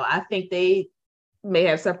 Sacramento? I think they may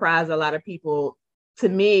have surprised a lot of people. To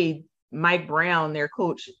me, Mike Brown, their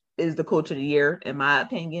coach, is the coach of the year, in my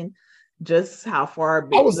opinion. Just how far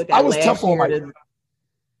I was tough on Mike.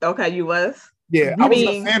 Okay, you was? Yeah, I wasn't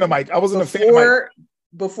a fan of Mike. I wasn't a fan of Mike.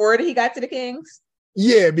 Before he got to the Kings?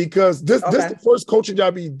 Yeah, because this the first coaching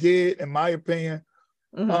job he did, in my opinion,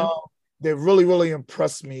 that really, really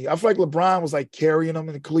impressed me. I feel like LeBron was like carrying them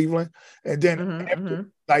in Cleveland. And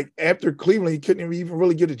then after Cleveland, he couldn't even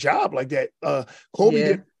really get a job like that.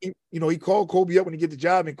 Kobe he called Kobe up when he get the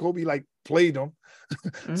job, and Kobe like played him.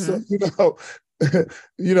 So,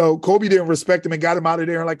 Kobe didn't respect him and got him out of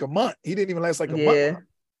there in like a month. He didn't even last like a month.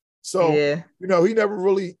 So, he never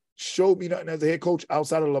really showed me nothing as a head coach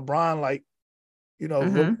outside of LeBron, like,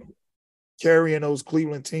 really carrying those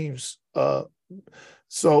Cleveland teams.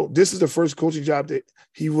 So this is the first coaching job that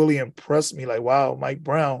he really impressed me. Like, wow, Mike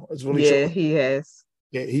Brown is really he has.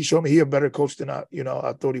 Yeah, he showed me he a better coach than I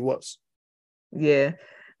thought he was. Yeah.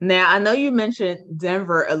 Now, I know you mentioned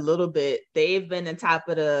Denver a little bit. They've been on top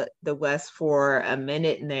of the West for a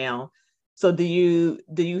minute now. So do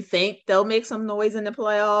you think they'll make some noise in the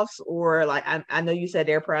playoffs? Or like I know you said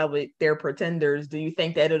they're pretenders. Do you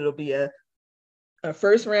think that it'll be a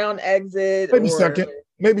first round exit?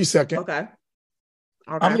 Maybe second. Okay.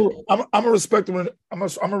 I'm gonna respect them. I'm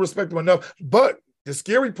gonna respect them enough. But the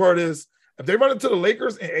scary part is if they run into the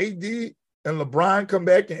Lakers and AD and LeBron come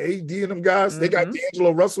back and AD and them guys, they got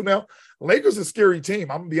D'Angelo Russell now. Lakers is a scary team.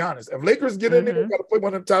 I'm gonna be honest. If Lakers get in there, got to play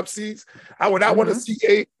one of the top seeds. I would not want to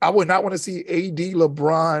see AD,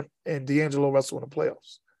 LeBron, and D'Angelo Russell in the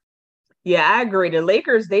playoffs. Yeah, I agree. The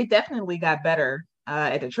Lakers, they definitely got better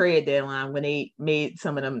at the trade deadline when they made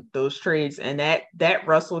some of those trades, and that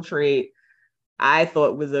Russell trade, I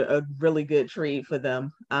thought was a really good trade for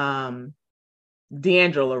them.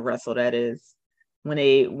 D'Angelo Russell, that is, when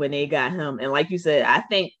they got him. And like you said, I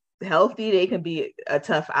think healthy, they can be a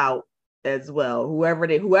tough out as well. Whoever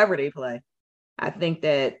they play, I think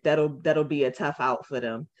that'll be a tough out for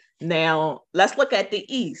them. Now, let's look at the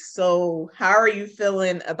East. So how are you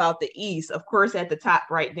feeling about the East? Of course, at the top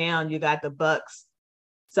right now, you got the Bucks,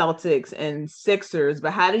 Celtics, and Sixers.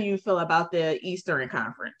 But how do you feel about the Eastern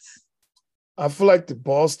Conference? I feel like the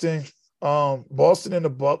Boston and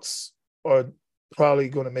the Bucks are probably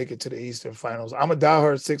going to make it to the Eastern Finals. I'm a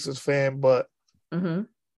diehard Sixers fan, but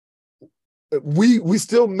we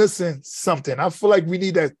still missing something. I feel like we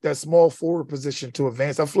need that small forward position to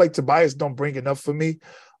advance. I feel like Tobias don't bring enough for me.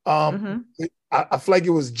 I feel like it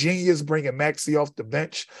was genius bringing Maxey off the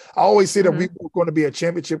bench. I always say that we were going to be a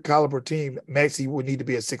championship caliber team. Maxey would need to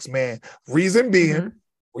be a 6-man. Reason being,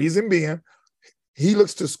 he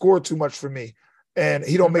looks to score too much for me. And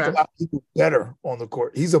he don't make a lot of people better on the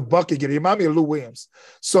court. He's a bucket getter. He reminds me of Lou Williams.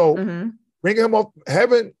 So bringing him off,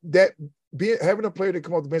 having a player that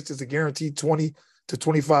come off the bench that's a guaranteed 20 to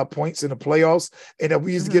 25 points in the playoffs, and that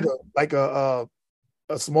we used to get a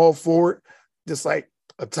small forward, just like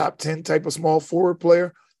a top 10 type of small forward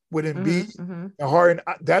player with Embiid and Harden.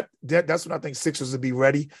 That's when I think Sixers would be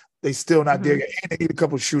ready. They still not there yet, and they need a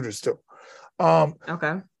couple of shooters too. I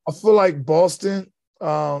feel like Boston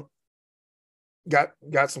got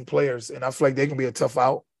some players, and I feel like they can be a tough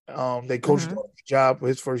out. They coached a good job for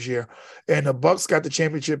his first year, and the Bucks got the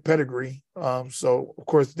championship pedigree. So of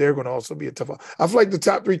course they're going to also be a tough out. I feel like the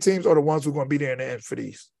top 3 teams are the ones who are going to be there in the end for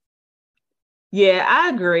these. Yeah, I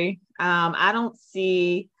agree.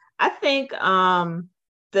 I think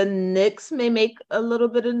the Knicks may make a little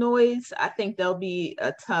bit of noise. I think they'll be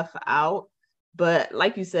a tough out. But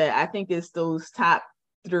like you said, I think it's those top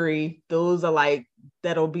three. Those are like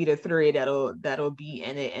that'll be the three that'll be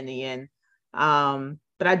in it in the end.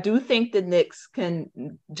 But I do think the Knicks can.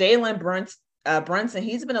 Jalen Brunson,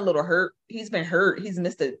 he's been a little hurt. He's been hurt. He's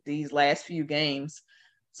missed these last few games.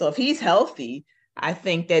 So if he's healthy, I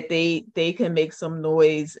think that they can make some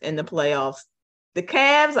noise in the playoffs. The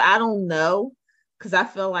Cavs, I don't know, because I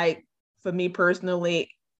feel like for me personally,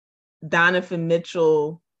 Donovan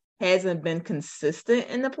Mitchell hasn't been consistent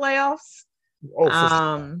in the playoffs. Oh,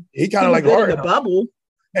 sure. He kind of like in the bubble,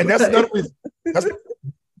 and that's another reason.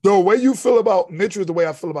 The way you feel about Mitchell is the way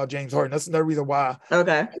I feel about James Harden. That's another reason why.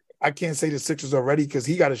 Okay. I can't say the Sixers are ready because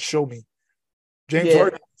he got to show me. James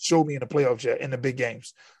Harden showed me in the playoffs yet, in the big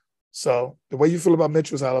games. So the way you feel about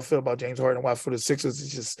Mitchell is how I feel about James Harden. Why for the Sixers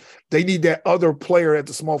is just they need that other player at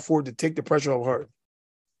the small forward to take the pressure off Harden.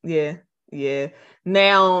 Yeah.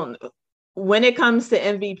 Now, when it comes to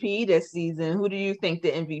MVP this season, who do you think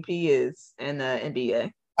the MVP is in the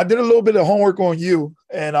NBA? I did a little bit of homework on you,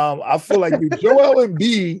 and I feel like Joel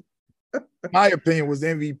Embiid, in my opinion, was the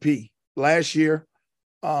MVP last year.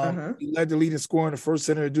 He led the lead in scoring, the first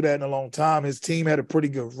center to do that in a long time. His team had a pretty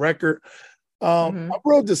good record. I'm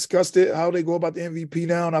real disgusted how they go about the MVP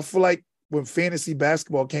now, and I feel like when fantasy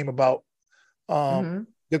basketball came about,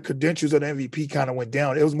 the credentials of the MVP kind of went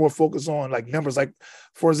down. It was more focused on like numbers, like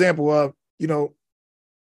for example, the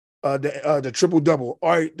triple double.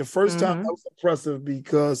 All right, the first time that was impressive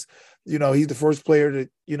because he's the first player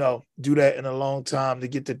to do that in a long time to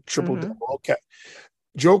get the triple double. Okay,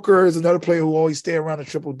 Joker is another player who always stay around the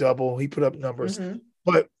triple double. He put up numbers,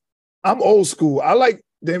 but I'm old school. I like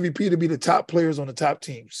the MVP to be the top players on the top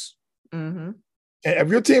teams. And if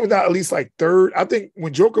your team is not at least like third, I think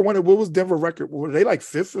when Joker won it, what was Denver record? Were they like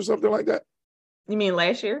fifth or something like that? You mean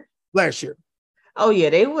last year? Last year. Oh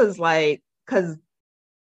yeah, they was like because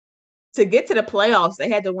to get to the playoffs, they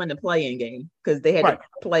had to win the play-in game because they had to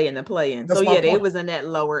play in the play-in. So yeah, they was in that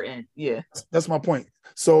lower end. Yeah, that's my point.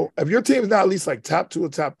 So if your team is not at least like top two or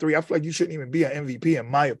top three, I feel like you shouldn't even be an MVP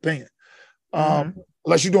in my opinion.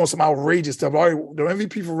 Unless you're doing some outrageous stuff. All right, the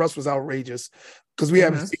MVP for Russ was outrageous because we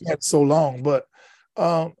haven't seen that so long. But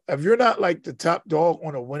if you're not like the top dog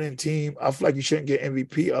on a winning team, I feel like you shouldn't get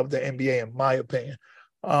MVP of the NBA in my opinion.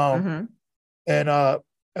 And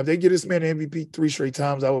if they get this man an MVP 3 straight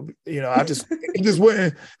times, I would, it just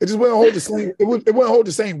wouldn't hold the same. It wouldn't hold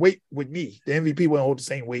the same weight with me. The MVP wouldn't hold the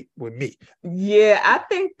same weight with me. Yeah, I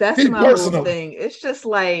think that's my whole thing. It's just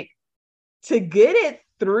like to get it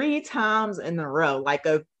 3 times in a row, like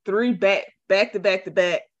a 3 back to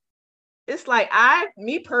back. It's like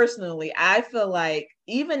me personally, I feel like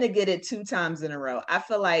even to get it 2 times in a row, I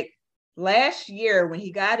feel like last year when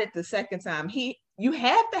he got it the second time, you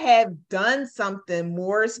have to have done something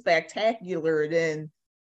more spectacular than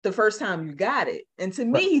the first time you got it. And to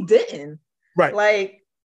me, he didn't. Right. Like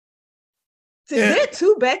to get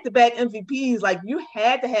 2 back-to-back MVPs, like you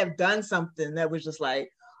had to have done something that was just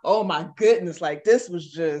like, oh my goodness, like this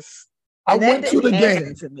was just. I went to the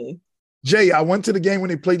game. To me. Jay, I went to the game when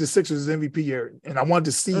they played the Sixers MVP year, and I wanted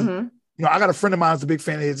to see. I got a friend of mine who's a big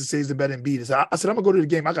fan of his and says he's the better than Embiid. So I said, I'm gonna go to the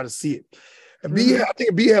game. I got to see it. And I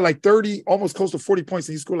think Embiid had like 30, almost close to 40 points,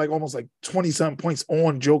 and he scored like almost like 20-something points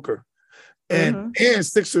on Joker. And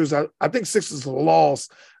Sixers, I think Sixers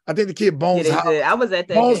lost. I think the kid Bones. I was at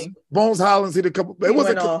that game. Bones Hollins hit a couple. It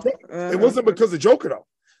wasn't because of Joker though.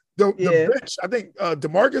 The bench. I think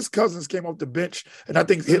DeMarcus Cousins came off the bench, and I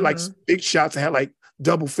think hit like big shots and had like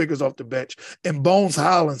double figures off the bench. And Bones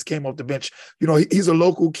Hollins came off the bench. He's a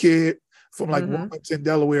local kid from like Wilmington,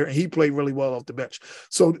 Delaware, and he played really well off the bench.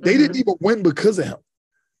 So they didn't even win because of him.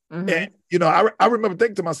 And I remember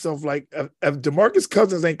thinking to myself, like, if DeMarcus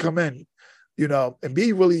Cousins ain't come in, and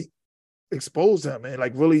B really exposed him and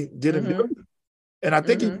like really did him good. And I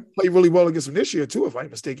think he played really well against him this year too, if I'm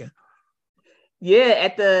mistaken. Yeah,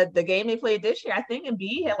 at the game they played this year, I think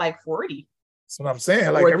Embiid had like 40. That's what I'm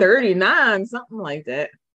saying. Like or 39, something like that.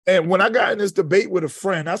 And when I got in this debate with a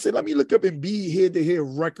friend, I said, let me look up Embiid head-to-head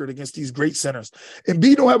record against these great centers.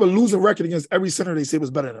 Embiid don't have a losing record against every center they say was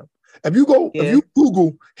better than him. If you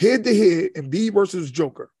Google head-to-head Embiid versus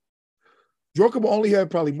Joker will only have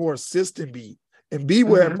probably more assists than Embiid. Embiid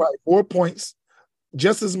will have probably more points,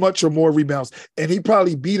 just as much or more rebounds. And he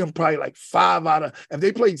probably beat him probably like 5 out of, if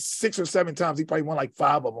they played 6 or 7 times, he probably won like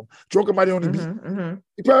 5 of them. Joker might only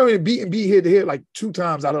he probably only beat Embiid head-to-head like 2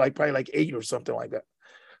 times out of like probably like 8 or something like that.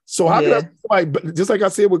 So how could somebody, just like I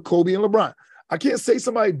said with Kobe and LeBron, I can't say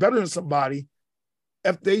somebody better than somebody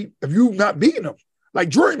if you not beating them. Like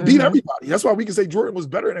Jordan beat everybody. That's why we can say Jordan was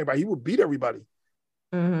better than everybody. He would beat everybody.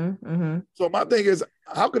 So my thing is,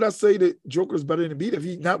 how could I say that Joker's better than Embiid if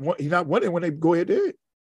he's not winning when they go head to head?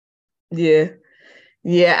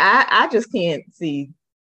 Yeah. I just can't see.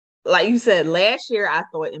 Like you said, last year I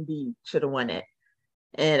thought Embiid should have won it,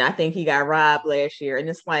 and I think he got robbed last year. And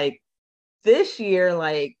it's like this year,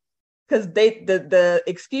 like, because the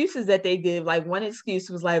excuses that they give, like one excuse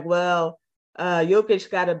was like, well,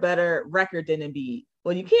 Jokic got a better record than Embiid.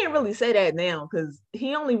 Well, you can't really say that now because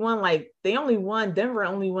Denver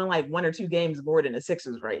only won like 1 or 2 games more than the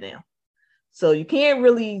Sixers right now. So you can't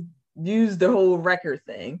really use the whole record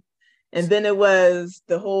thing. And then it was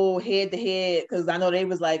the whole head to head, because I know they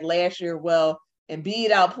was like last year, well,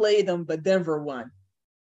 Embiid outplayed them, but Denver won.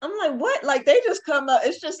 I'm like, what? Like they just come up.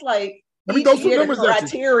 It's just like each year the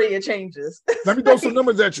criteria changes. Let me throw some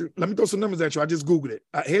numbers at you. I just Googled it.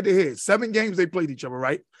 Head to head, 7 games they played each other,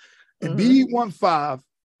 right? Embiid won 5,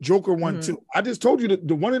 Joker won 2. I just told you that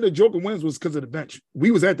the one of the Joker wins was because of the bench.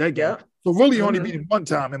 We was at that game. So really only beat him 1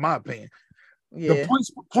 time, in my opinion. The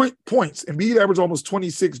points, Embiid averaged almost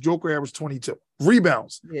 26, Joker averaged 22.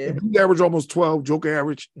 Rebounds, Embiid averaged almost 12, Joker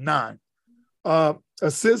averaged 9.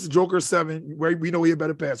 Assists, Joker 7. We know he a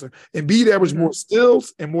better passer. Embiid averaged more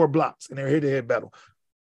steals and more blocks in their head-to-head battle.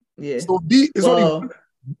 So Embiid is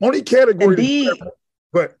only category.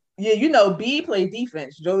 But B played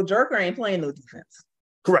defense. Joker ain't playing no defense.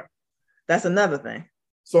 Correct. That's another thing.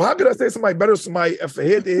 So how could I say somebody better than somebody if a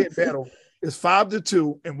head-to-head battle is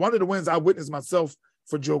 5-2, and one of the wins I witnessed myself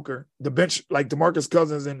for Joker, the bench, like DeMarcus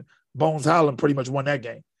Cousins and Bones Highland pretty much won that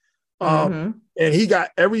game. And he got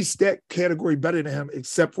every stat category better than him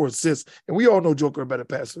except for assists. And we all know Joker a better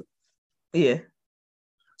passer. Yeah.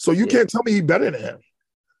 So you can't tell me he's better than him.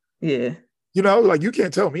 Yeah. Like you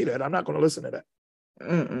can't tell me that. I'm not going to listen to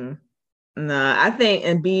that. Nah, I think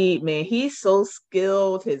Embiid, man, he's so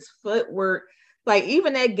skilled. His footwork, like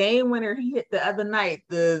even that game winner he hit the other night,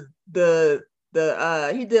 he did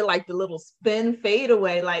like the little spin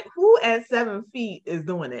fadeaway. Like who at 7 feet is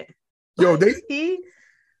doing it? Yo,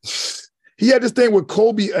 he had this thing with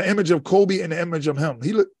Kobe, an image of Kobe and an image of him.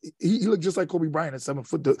 He looked just like Kobe Bryant at 7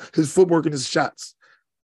 foot. His footwork and his shots.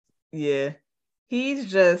 Yeah,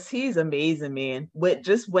 he's amazing, man. What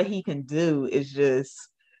he can do is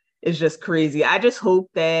just crazy. I just hope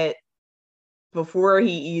that I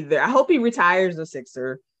hope he retires a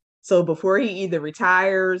Sixer. So before he either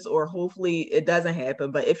retires or hopefully it doesn't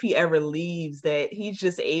happen, but if he ever leaves, that he's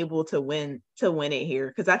just able to win it here.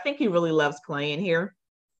 Because I think he really loves playing here.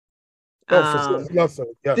 For sure.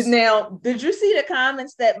 Yes. Now, did you see the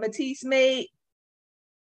comments that Matisse made?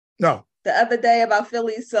 No. The other day about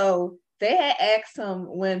Philly? So they had asked him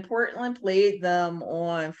when Portland played them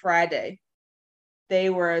on Friday. They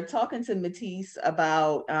were talking to Matisse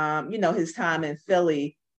about, his time in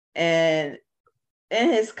Philly. And in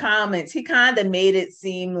his comments, he kind of made it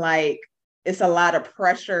seem like it's a lot of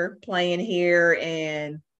pressure playing here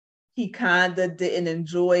and he kind of didn't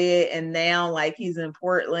enjoy it. And now like he's in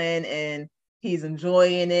Portland and he's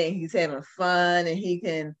enjoying it and he's having fun and he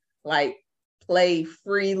can like play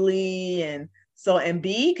freely. And so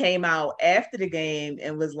Embiid came out after the game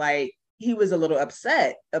and was like, he was a little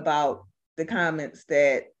upset about the comments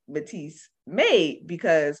that Matisse made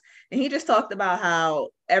and he just talked about how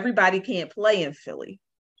everybody can't play in Philly,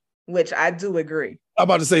 which I do agree. I'm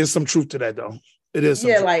about to say there's some truth to that though. It is.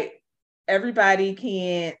 Yeah, like everybody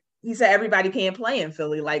can't. He said everybody can't play in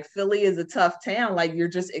Philly. Like Philly is a tough town. Like you're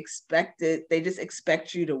just expected. They just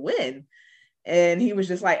expect you to win. And he was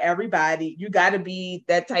just like, everybody, you got to be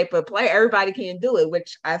that type of player. Everybody can't do it,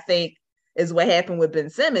 which I think is what happened with Ben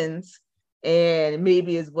Simmons, and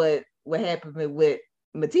maybe is what happened with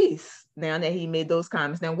Matisse. Now that he made those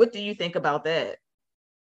comments. Now, what do you think about that?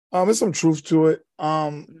 There's some truth to it.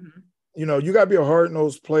 You got to be a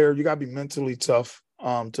hard-nosed player. You got to be mentally tough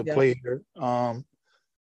to play here.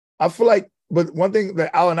 I feel like, but one thing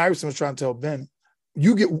that Allen Iverson was trying to tell Ben,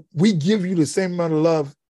 we give you the same amount of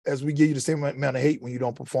love as we give you the same amount of hate when you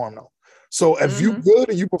don't perform though. So if you good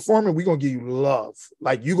and you performing, we're gonna give you love.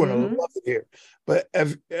 Like you're gonna love it here. But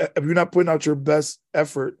if you're not putting out your best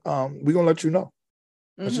effort, we're gonna let you know.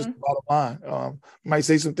 That's just the bottom line. Might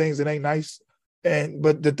say some things that ain't nice.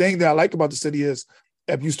 But the thing that I like about the city is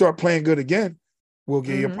if you start playing good again, we'll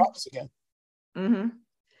give you props again.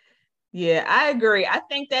 Yeah, I agree. I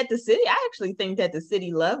actually think that the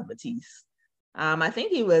city loved Matisse. I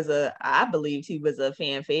believed he was a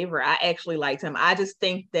fan favorite. I actually liked him. I just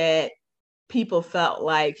think that people felt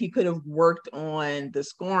like he could have worked on the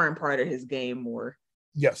scoring part of his game more.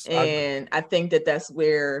 Yes. And I think that that's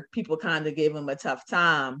where people kind of gave him a tough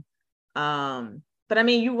time. But I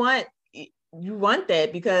mean, you want that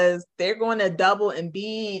because they're going to double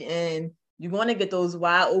Embiid and you're going to get those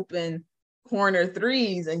wide open corner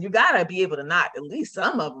threes, and you got to be able to knock at least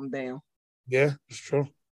some of them down. Yeah, it's true.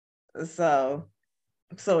 So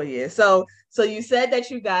yeah. So you said that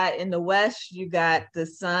you got in the West, you got the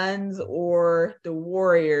Suns or the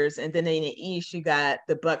Warriors, and then in the East, you got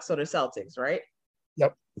the Bucks or the Celtics, right?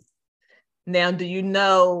 Yep. Now, do you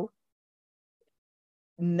know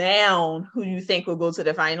now who you think will go to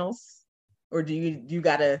the finals, or do you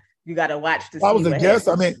gotta watch to see? I was a guess.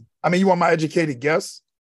 Happens? I mean, you want my educated guess?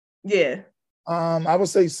 Yeah. I would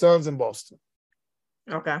say Suns in Boston.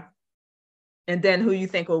 Okay. And then who you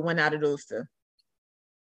think will win out of those two?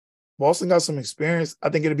 Boston got some experience. I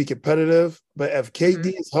think it'll be competitive, but if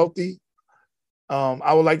KD is healthy,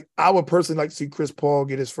 I would personally like to see Chris Paul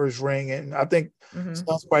get his first ring, and I think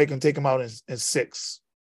Suns probably can take him out in 6.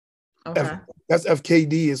 Okay. That's if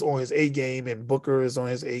KD is on his A game and Booker is on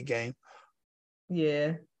his A game.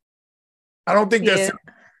 Yeah. I don't think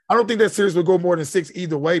that series would go more than 6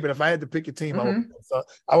 either way. But if I had to pick a team,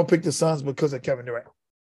 I would pick the Suns because of Kevin Durant,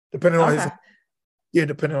 depending on his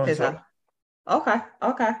health. Okay.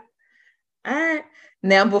 All right.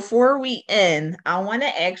 Now, before we end, I want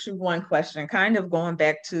to ask you one question, kind of going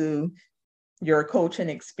back to your coaching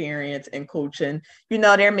experience and coaching.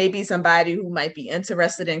 There may be somebody who might be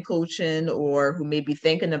interested in coaching or who may be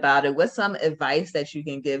thinking about it. What's some advice that you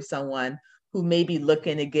can give someone who may be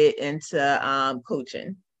looking to get into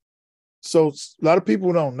coaching? So a lot of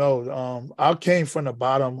people don't know. I came from the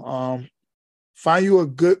bottom. Find you a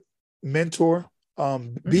good mentor.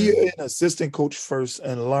 Be an assistant coach first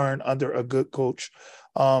and learn under a good coach.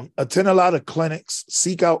 Attend a lot of clinics.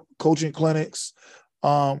 Seek out coaching clinics.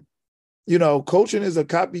 Coaching is a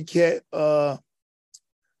copycat.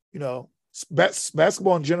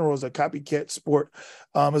 Basketball in general is a copycat sport.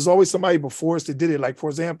 There's always somebody before us that did it. Like,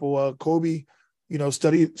 for example, Kobe,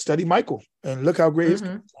 study Michael and look how great his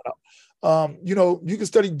turned out. You can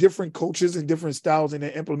study different coaches and different styles and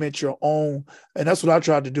then implement your own. And that's what I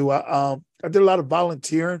tried to do. I did a lot of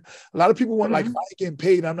volunteering. A lot of people want like, if I ain't getting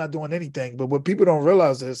paid, I'm not doing anything. But what people don't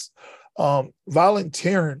realize is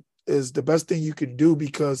volunteering is the best thing you can do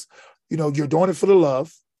because, you're doing it for the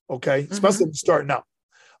love. Okay. Especially if you're starting out.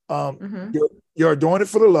 You're doing it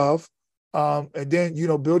for the love. And then,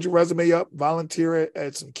 build your resume up, volunteer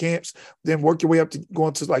at some camps, then work your way up to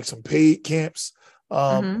going to like some paid camps.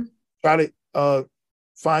 Try to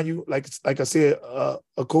find you, like I said,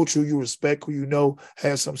 a coach who you respect, who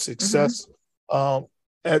has some success. And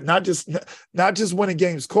not just winning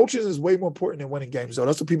games. Coaching is way more important than winning games, though.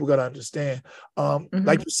 That's what people got to understand.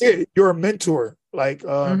 Like you said, you're a mentor. Like,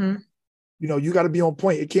 you got to be on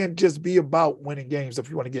point. It can't just be about winning games if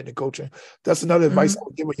you want to get into coaching. That's another advice I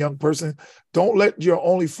would give a young person. Don't let your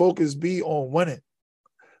only focus be on winning.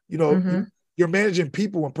 You're managing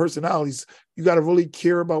people and personalities. You got to really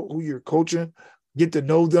care about who you're coaching, get to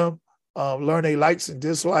know them, learn their likes and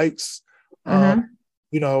dislikes, find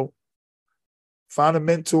a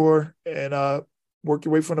mentor and work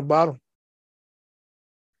your way from the bottom.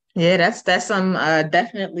 Yeah, that's some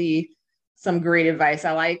definitely some great advice.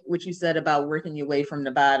 I like what you said about working your way from the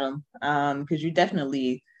bottom, because you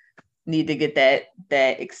definitely need to get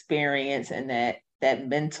that experience and that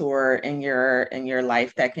mentor in your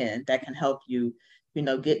life that can help you,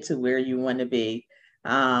 get to where you want to be.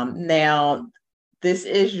 Now, this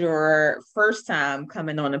is your first time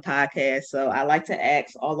coming on the podcast, so I like to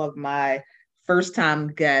ask all of my first time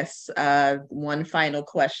guests one final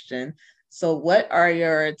question. So, what are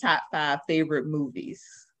your top 5 favorite movies?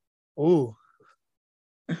 Ooh.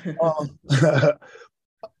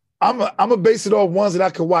 I'm a base it off ones that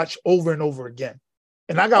I could watch over and over again.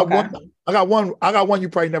 And I got one you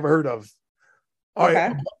probably never heard of. All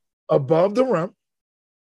right. Above the Rim.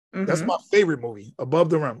 That's my favorite movie, Above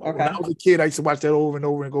the Rim. When I was a kid, I used to watch that over and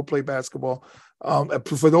over and go play basketball.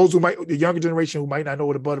 For those the younger generation who might not know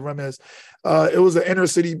what Above the Rim is, it was an inner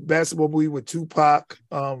city basketball movie with Tupac,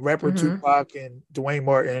 rapper Tupac and Dwayne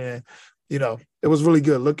Martin. And, it was really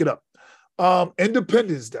good. Look it up.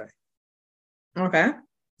 Independence Day. Okay.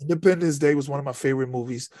 Independence Day was one of my favorite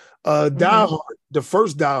movies. Die Hard, the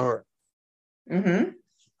first Die Hard.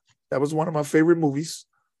 That was one of my favorite movies.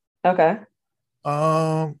 Okay.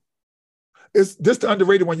 It's just the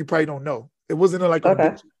underrated one you probably don't know. It wasn't like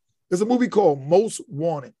there's a movie called Most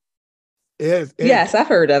Wanted. Yes, I've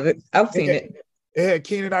heard of it. I've seen it. It had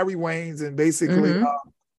Keenen Ivory Wayans, and basically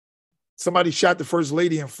somebody shot the first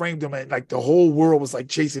lady and framed him, and like the whole world was like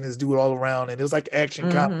chasing this dude all around, and it was like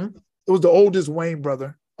action comedy. It was the oldest Wayne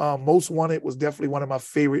brother. Most Wanted was definitely one of my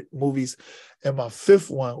favorite movies. And my 5th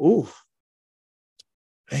one,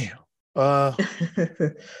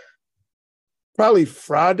 probably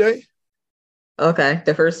Friday. Okay,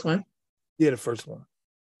 the first one. Yeah, the first one.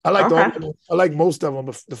 I liked all of them. I like most of them,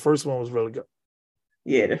 but the first one was really good.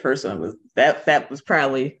 Yeah, the first one was that was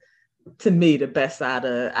probably, to me, the best out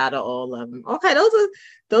of all of them. Okay, those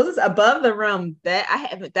are Above the Rim.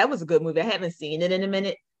 That was a good movie. I haven't seen it in a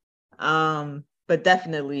minute. But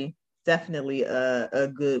definitely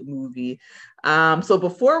a good movie. So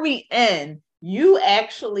before we end, you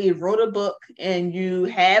actually wrote a book and you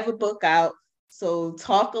have a book out. So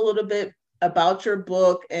talk a little bit about your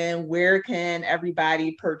book and where can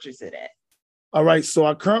everybody purchase it at? All right. So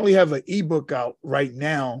I currently have an ebook out right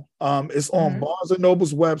now. It's on Barnes &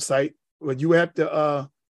 Noble's website, but you have to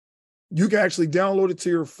you can actually download it to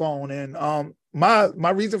your phone. And my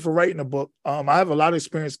reason for writing a book, I have a lot of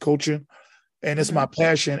experience coaching, and it's my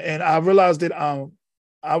passion. And I realized that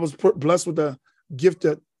I was blessed with the gift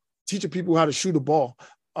of teaching people how to shoot a ball.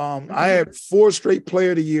 I had 4 straight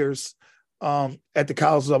player of the years at the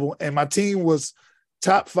college level, and my team was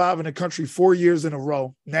top 5 in the country 4 years in a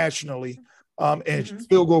row nationally in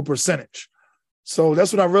field goal percentage. So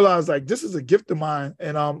that's when I realized, like, this is a gift of mine.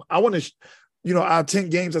 And I want to, I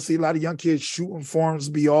attend games. I see a lot of young kids shooting forms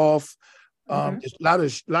be off. A lot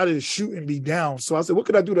of the shooting be down. So I said, what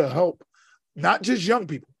could I do to help not just young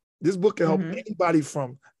people? This book can help anybody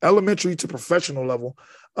from elementary to professional level.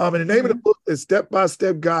 And the name of the book is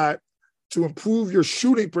Step-by-Step Guide to Improve Your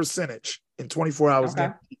Shooting Percentage in 24 hours.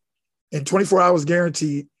 In 24 hours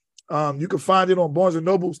guaranteed. You can find it on Barnes &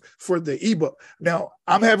 Noble's for the ebook. Now,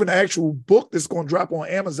 I'm having an actual book that's going to drop on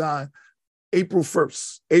Amazon April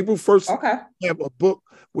 1st. April 1st, I have a book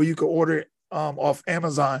where you can order it off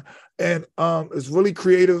Amazon. And it's really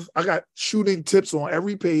creative. I got shooting tips on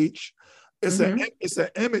every page. It's an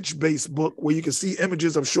image-based book where you can see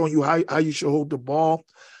images of showing you how you should hold the ball,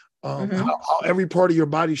 how every part of your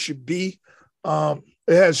body should be. It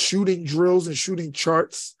has shooting drills and shooting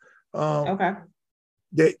charts.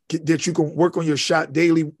 That you can work on your shot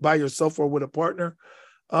daily by yourself or with a partner.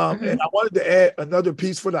 And I wanted to add another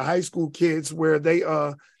piece for the high school kids where they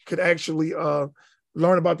could actually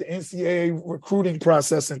learn about the NCAA recruiting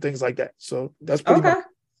process and things like that. So that's pretty much.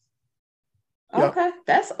 Okay,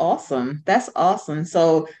 that's awesome. That's awesome.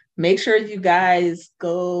 So make sure you guys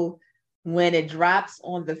go when it drops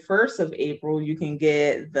on the 1st of April. You can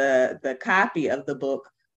get the copy of the book.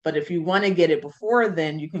 But if you want to get it before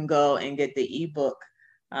then, you can go and get the ebook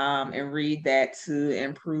and read that to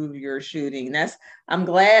improve your shooting. I'm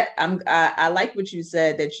glad. I like what you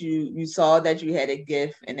said, that you saw that you had a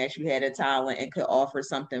gift and that you had a talent and could offer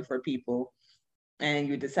something for people, and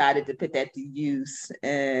you decided to put that to use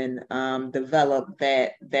and develop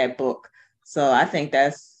that book. So I think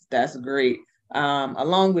that's great.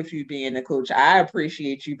 Along with you being a coach, I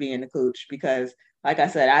appreciate you being a coach because, like I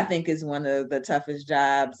said, I think it's one of the toughest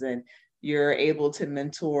jobs, and you're able to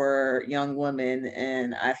mentor young women.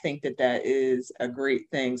 And I think that is a great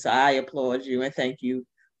thing. So I applaud you and thank you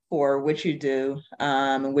for what you do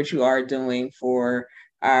and what you are doing for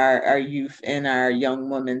our youth and our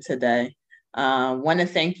young women today. Want to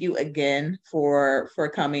thank you again for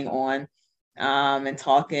coming on and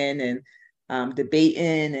talking and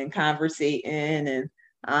debating and conversating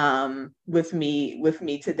and with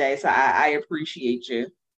me today. So I appreciate you.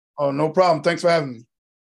 Oh, no problem. Thanks for having me.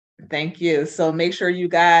 Thank you. So make sure you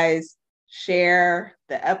guys share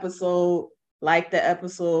the episode, like the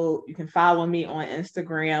episode. You can follow me on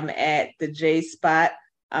Instagram at the J Spot.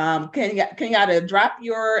 Kenyatta, drop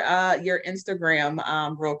your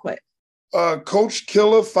Instagram real quick. Coach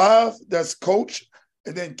Killer 5. That's Coach,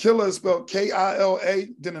 and then Killer is spelled Killa,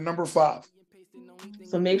 then the number 5.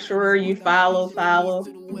 So make sure you follow.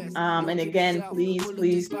 And again,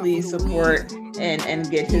 please support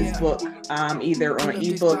and get his book either on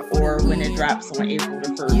ebook or when it drops on April the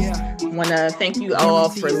 1st. Want to thank you all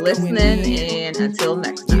for listening, and until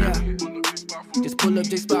next time. Just pull up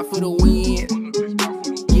J-Spot for the win.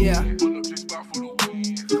 Yeah.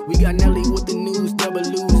 We got Nelly with the news, double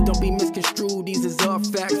lose. Don't be misconstrued, these is all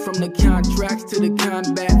facts. From the contracts to the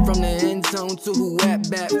combat, from the end zone to who at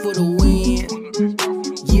bat for the win.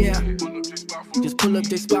 Yeah, just pull up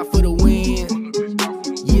J-Spot for the win.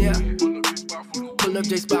 Yeah, pull up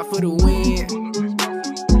J-Spot for the win.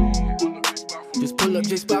 Just pull up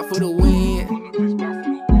J-Spot for the win.